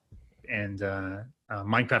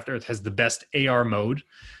Minecraft Earth has the best AR mode.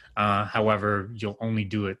 However, you'll only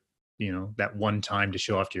do it that one time to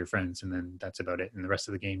show off to your friends, and then that's about it. And the rest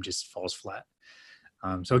of the game just falls flat.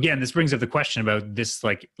 So again, this brings up the question about this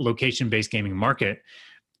like location-based gaming market.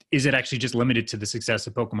 Is it actually just limited to the success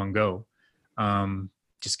of Pokemon Go?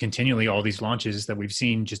 Just continually, all these launches that we've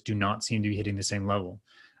seen just do not seem to be hitting the same level.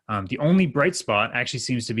 The only bright spot actually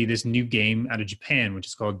seems to be this new game out of Japan, which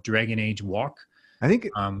is called Dragon Age Walk. I think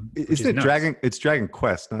isn't it Dragon? It's Dragon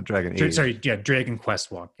Quest, not Dragon Age. Sorry, yeah, Dragon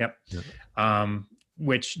Quest Walk. Yep.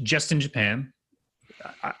 Which just in Japan,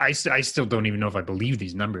 I still don't even know if I believe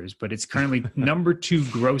these numbers, but it's currently number 2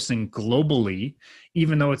 grossing globally,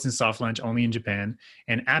 even though it's in soft launch only in Japan.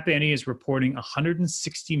 And App Annie is reporting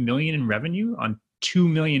 160 million in revenue on 2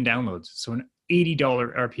 million downloads, so an $80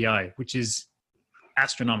 RPI, which is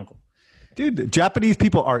astronomical. Dude, the Japanese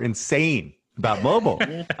people are insane about mobile.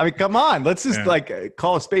 I mean, come on, let's just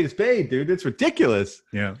call a spade, dude. It's ridiculous.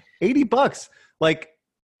 Yeah, $80. Like,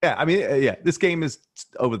 yeah, I mean, yeah, this game is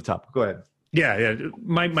over the top. Go ahead. Yeah.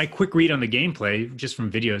 My quick read on the gameplay, just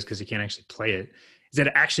from videos, because you can't actually play it, is that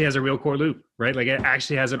it actually has a real core loop, right? Like it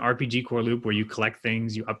actually has an RPG core loop where you collect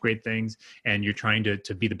things, you upgrade things, and you're trying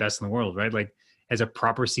to be the best in the world, right? Like as a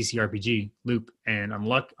proper CCRPG loop. And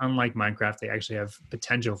unlike Minecraft, they actually have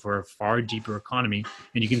potential for a far deeper economy,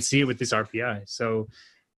 and you can see it with this RPI. So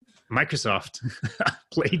Microsoft,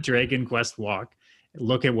 play Dragon Quest Walk,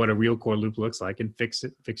 look at what a real core loop looks like, and fix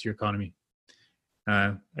your economy.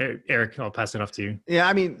 Eric, I'll pass it off to you. Yeah,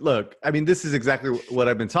 I mean, look, this is exactly what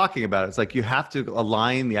I've been talking about. It's like you have to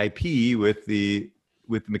align the IP with the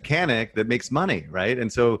mechanic that makes money, right?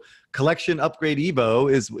 And so Collection Upgrade Evo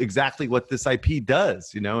is exactly what this IP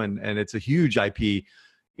does, and it's a huge IP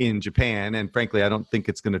in Japan. And frankly, I don't think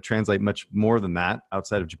it's going to translate much more than that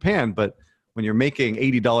outside of Japan. But when you're making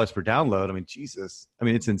 $80 per download, I mean, Jesus,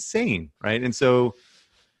 it's insane, right? And so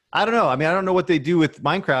I don't know. I don't know what they do with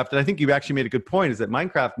Minecraft. And I think you actually made a good point, is that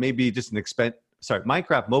Minecraft may be just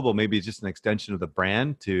Minecraft Mobile may be just an extension of the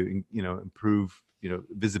brand to, improve,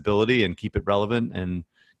 visibility and keep it relevant and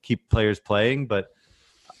keep players playing. But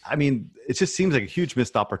it just seems like a huge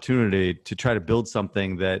missed opportunity to try to build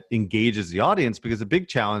something that engages the audience, because the big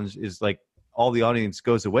challenge is like all the audience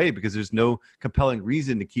goes away because there's no compelling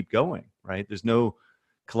reason to keep going, right? There's no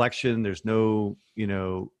collection. There's no,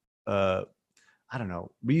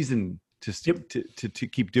 reason to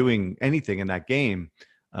keep doing anything in that game,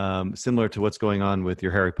 similar to what's going on with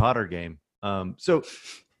your Harry Potter game. So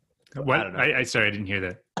what? I sorry, I didn't hear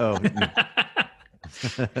that.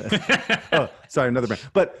 Oh, sorry, another brand.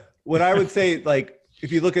 But what I would say, like, if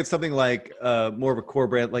you look at something like more of a core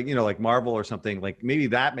brand, like, like Marvel or something, like maybe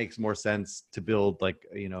that makes more sense to build like,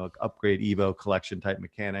 upgrade Evo collection type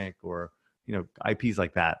mechanic, or, IPs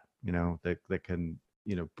like that, that can,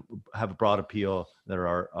 have a broad appeal that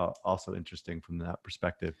are also interesting from that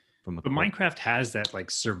perspective. But Minecraft has that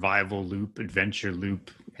like survival loop, adventure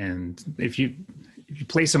loop, and if you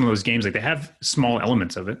play some of those games, like they have small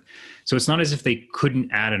elements of it. So it's not as if they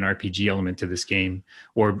couldn't add an RPG element to this game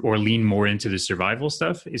or lean more into the survival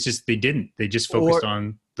stuff. It's just they didn't. They just focused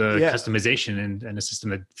on the customization and a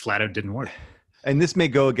system that flat out didn't work. And this may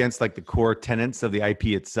go against like the core tenets of the IP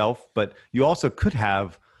itself, but you also could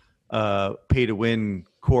have pay to win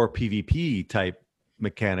core PvP type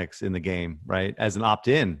mechanics in the game, right? As an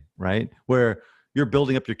opt-in, right? Where you're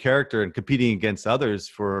building up your character and competing against others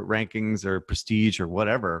for rankings or prestige or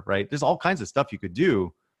whatever, right? There's all kinds of stuff you could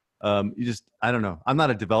do. I don't know. I'm not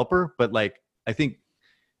a developer, but like, I think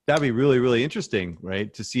that'd be really, really interesting,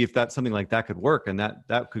 right? To see if that's something like that could work, and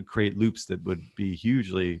that could create loops that would be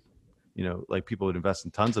hugely, like people would invest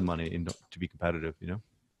in tons of money to be competitive, Yeah.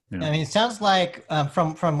 It sounds like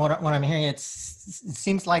from what I'm hearing, it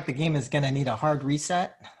seems like the game is going to need a hard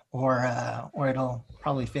reset, or it'll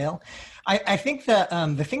probably fail. I think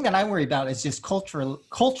the thing that I worry about is just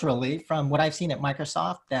culturally, from what I've seen at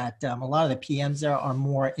Microsoft, that a lot of the PMs there are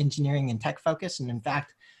more engineering and tech focused, and in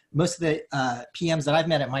fact, most of the PMs that I've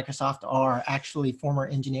met at Microsoft are actually former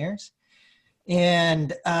engineers.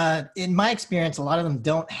 And in my experience, a lot of them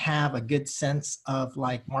don't have a good sense of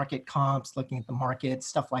like market comps, looking at the market,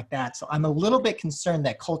 stuff like that. So I'm a little bit concerned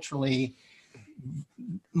that culturally,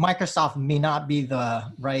 Microsoft may not be the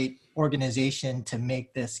right organization to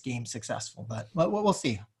make this game successful, but we'll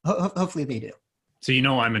see. Hopefully they do. So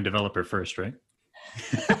I'm a developer first, right?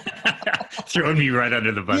 Throwing me right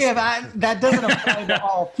under the bus. Yeah, that doesn't apply to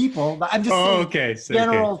all people, but I'm just saying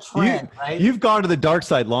general trend, right? You've gone to the dark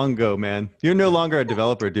side long ago, man. You're no longer a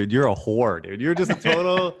developer, dude. You're a whore, dude. You're just a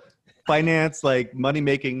total finance, like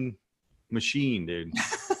money-making machine, dude.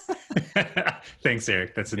 Thanks,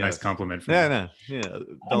 Eric. That's a nice compliment from you.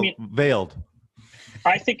 Veiled.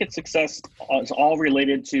 I think its success is all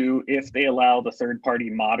related to if they allow the third-party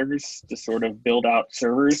modders to sort of build out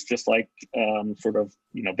servers, just like vanilla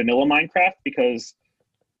Minecraft. Because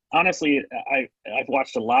honestly, I've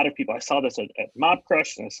watched a lot of people. I saw this at Mob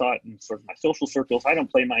Crush, and I saw it in sort of my social circles. I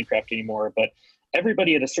don't play Minecraft anymore, but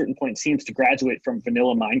everybody at a certain point seems to graduate from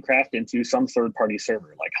vanilla Minecraft into some third-party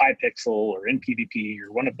server, like Hypixel or NPVP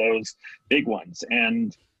or one of those big ones,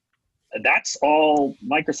 and that's all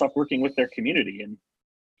Microsoft working with their community. And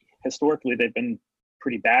historically, they've been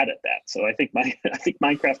pretty bad at that. So I think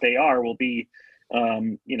Minecraft AR will be,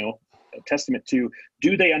 a testament to,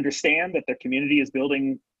 do they understand that their community is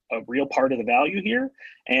building a real part of the value here,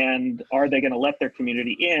 and are they going to let their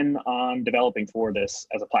community in on developing for this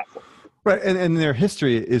as a platform? Right, and their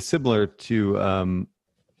history is similar to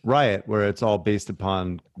Riot, where it's all based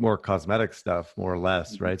upon more cosmetic stuff, more or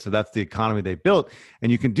less, right? So that's the economy they built,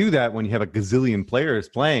 and you can do that when you have a gazillion players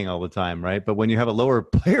playing all the time, right? But when you have a lower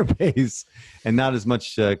player base and not as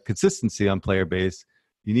much consistency on player base,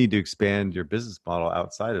 you need to expand your business model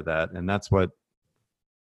outside of that, and that's what.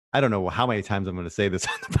 I don't know how many times I'm going to say this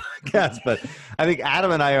on the podcast, but I think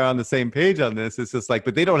Adam and I are on the same page on this. It's just like,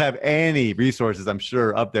 but they don't have any resources, I'm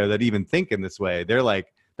sure, up there that even think in this way. They're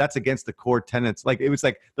like, that's against the core tenets. Like, it was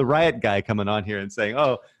like the Riot guy coming on here and saying,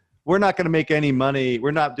 oh, we're not going to make any money.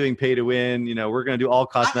 We're not doing pay to win. We're going to do all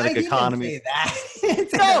cosmetic economies.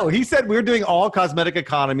 No, he said we're doing all cosmetic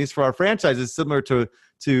economies for our franchises, similar to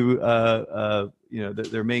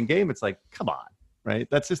their main game. It's like, come on, right?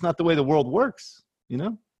 That's just not the way the world works,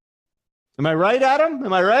 Am I right, Adam?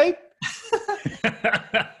 Am I right?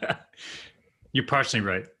 You're partially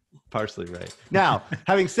right. Partially right. Now,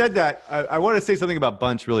 having said that, I want to say something about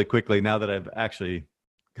Bunch really quickly now that I've actually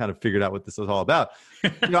kind of figured out what this is all about.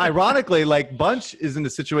 Ironically, like, Bunch is in a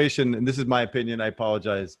situation, and this is my opinion, I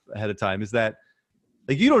apologize ahead of time, is that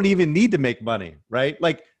like you don't even need to make money, right?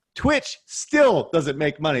 Like, Twitch still doesn't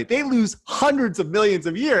make money. They lose hundreds of millions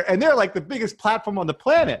a year, and they're like the biggest platform on the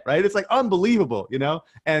planet, right? It's like unbelievable,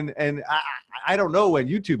 And I don't know when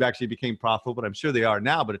YouTube actually became profitable, but I'm sure they are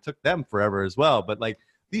now. But it took them forever as well. But like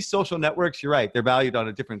these social networks, you're right, they're valued on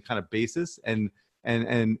a different kind of basis, and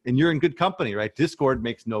you're in good company, right? Discord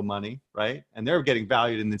makes no money, right? And they're getting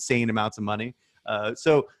valued in insane amounts of money.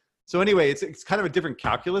 So anyway, it's kind of a different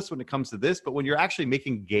calculus when it comes to this, but when you're actually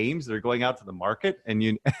making games that are going out to the market and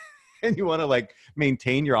you want to like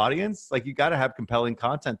maintain your audience, like you got to have compelling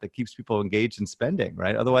content that keeps people engaged and spending,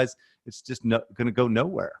 right? Otherwise, it's just going to go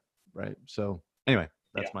nowhere, right? So anyway,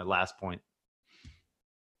 that's my last point.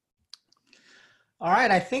 All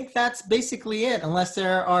right, I think that's basically it. Unless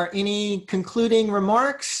there are any concluding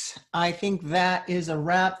remarks, I think that is a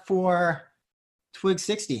wrap for Twig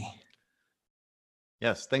 60.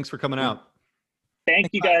 Yes, thanks for coming out. Thank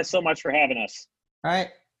you guys so much for having us. All right.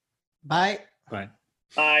 Bye. Bye.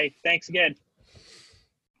 Bye. Thanks again.